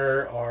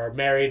Turner are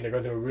married. And they're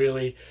going through a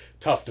really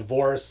tough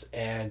divorce,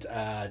 and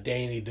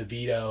Danny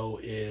DeVito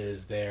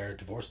is their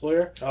divorce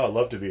lawyer. Oh, I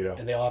love DeVito.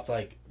 And they all have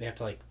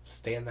to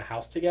stay in the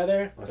house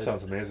together. That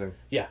sounds amazing.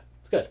 Yeah,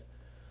 it's good.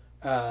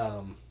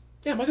 Michael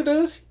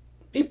Douglas,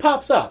 he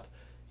pops up.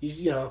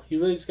 He's you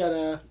really just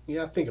gotta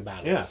think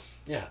about it.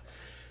 Yeah.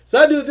 So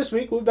that'll do it this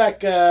week. We'll be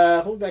back.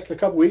 We'll be back in a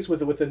couple weeks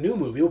with a new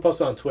movie. We'll post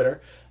it on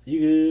Twitter.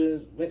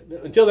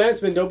 Until then, it's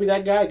been Don't Be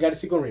That Guy. Got a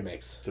sequel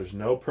remakes. There's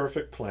no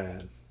perfect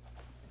plan.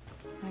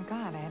 My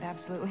God, I had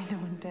absolutely no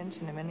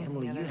intention of anything.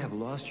 Emily, you have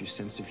lost your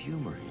sense of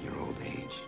humor in your old age.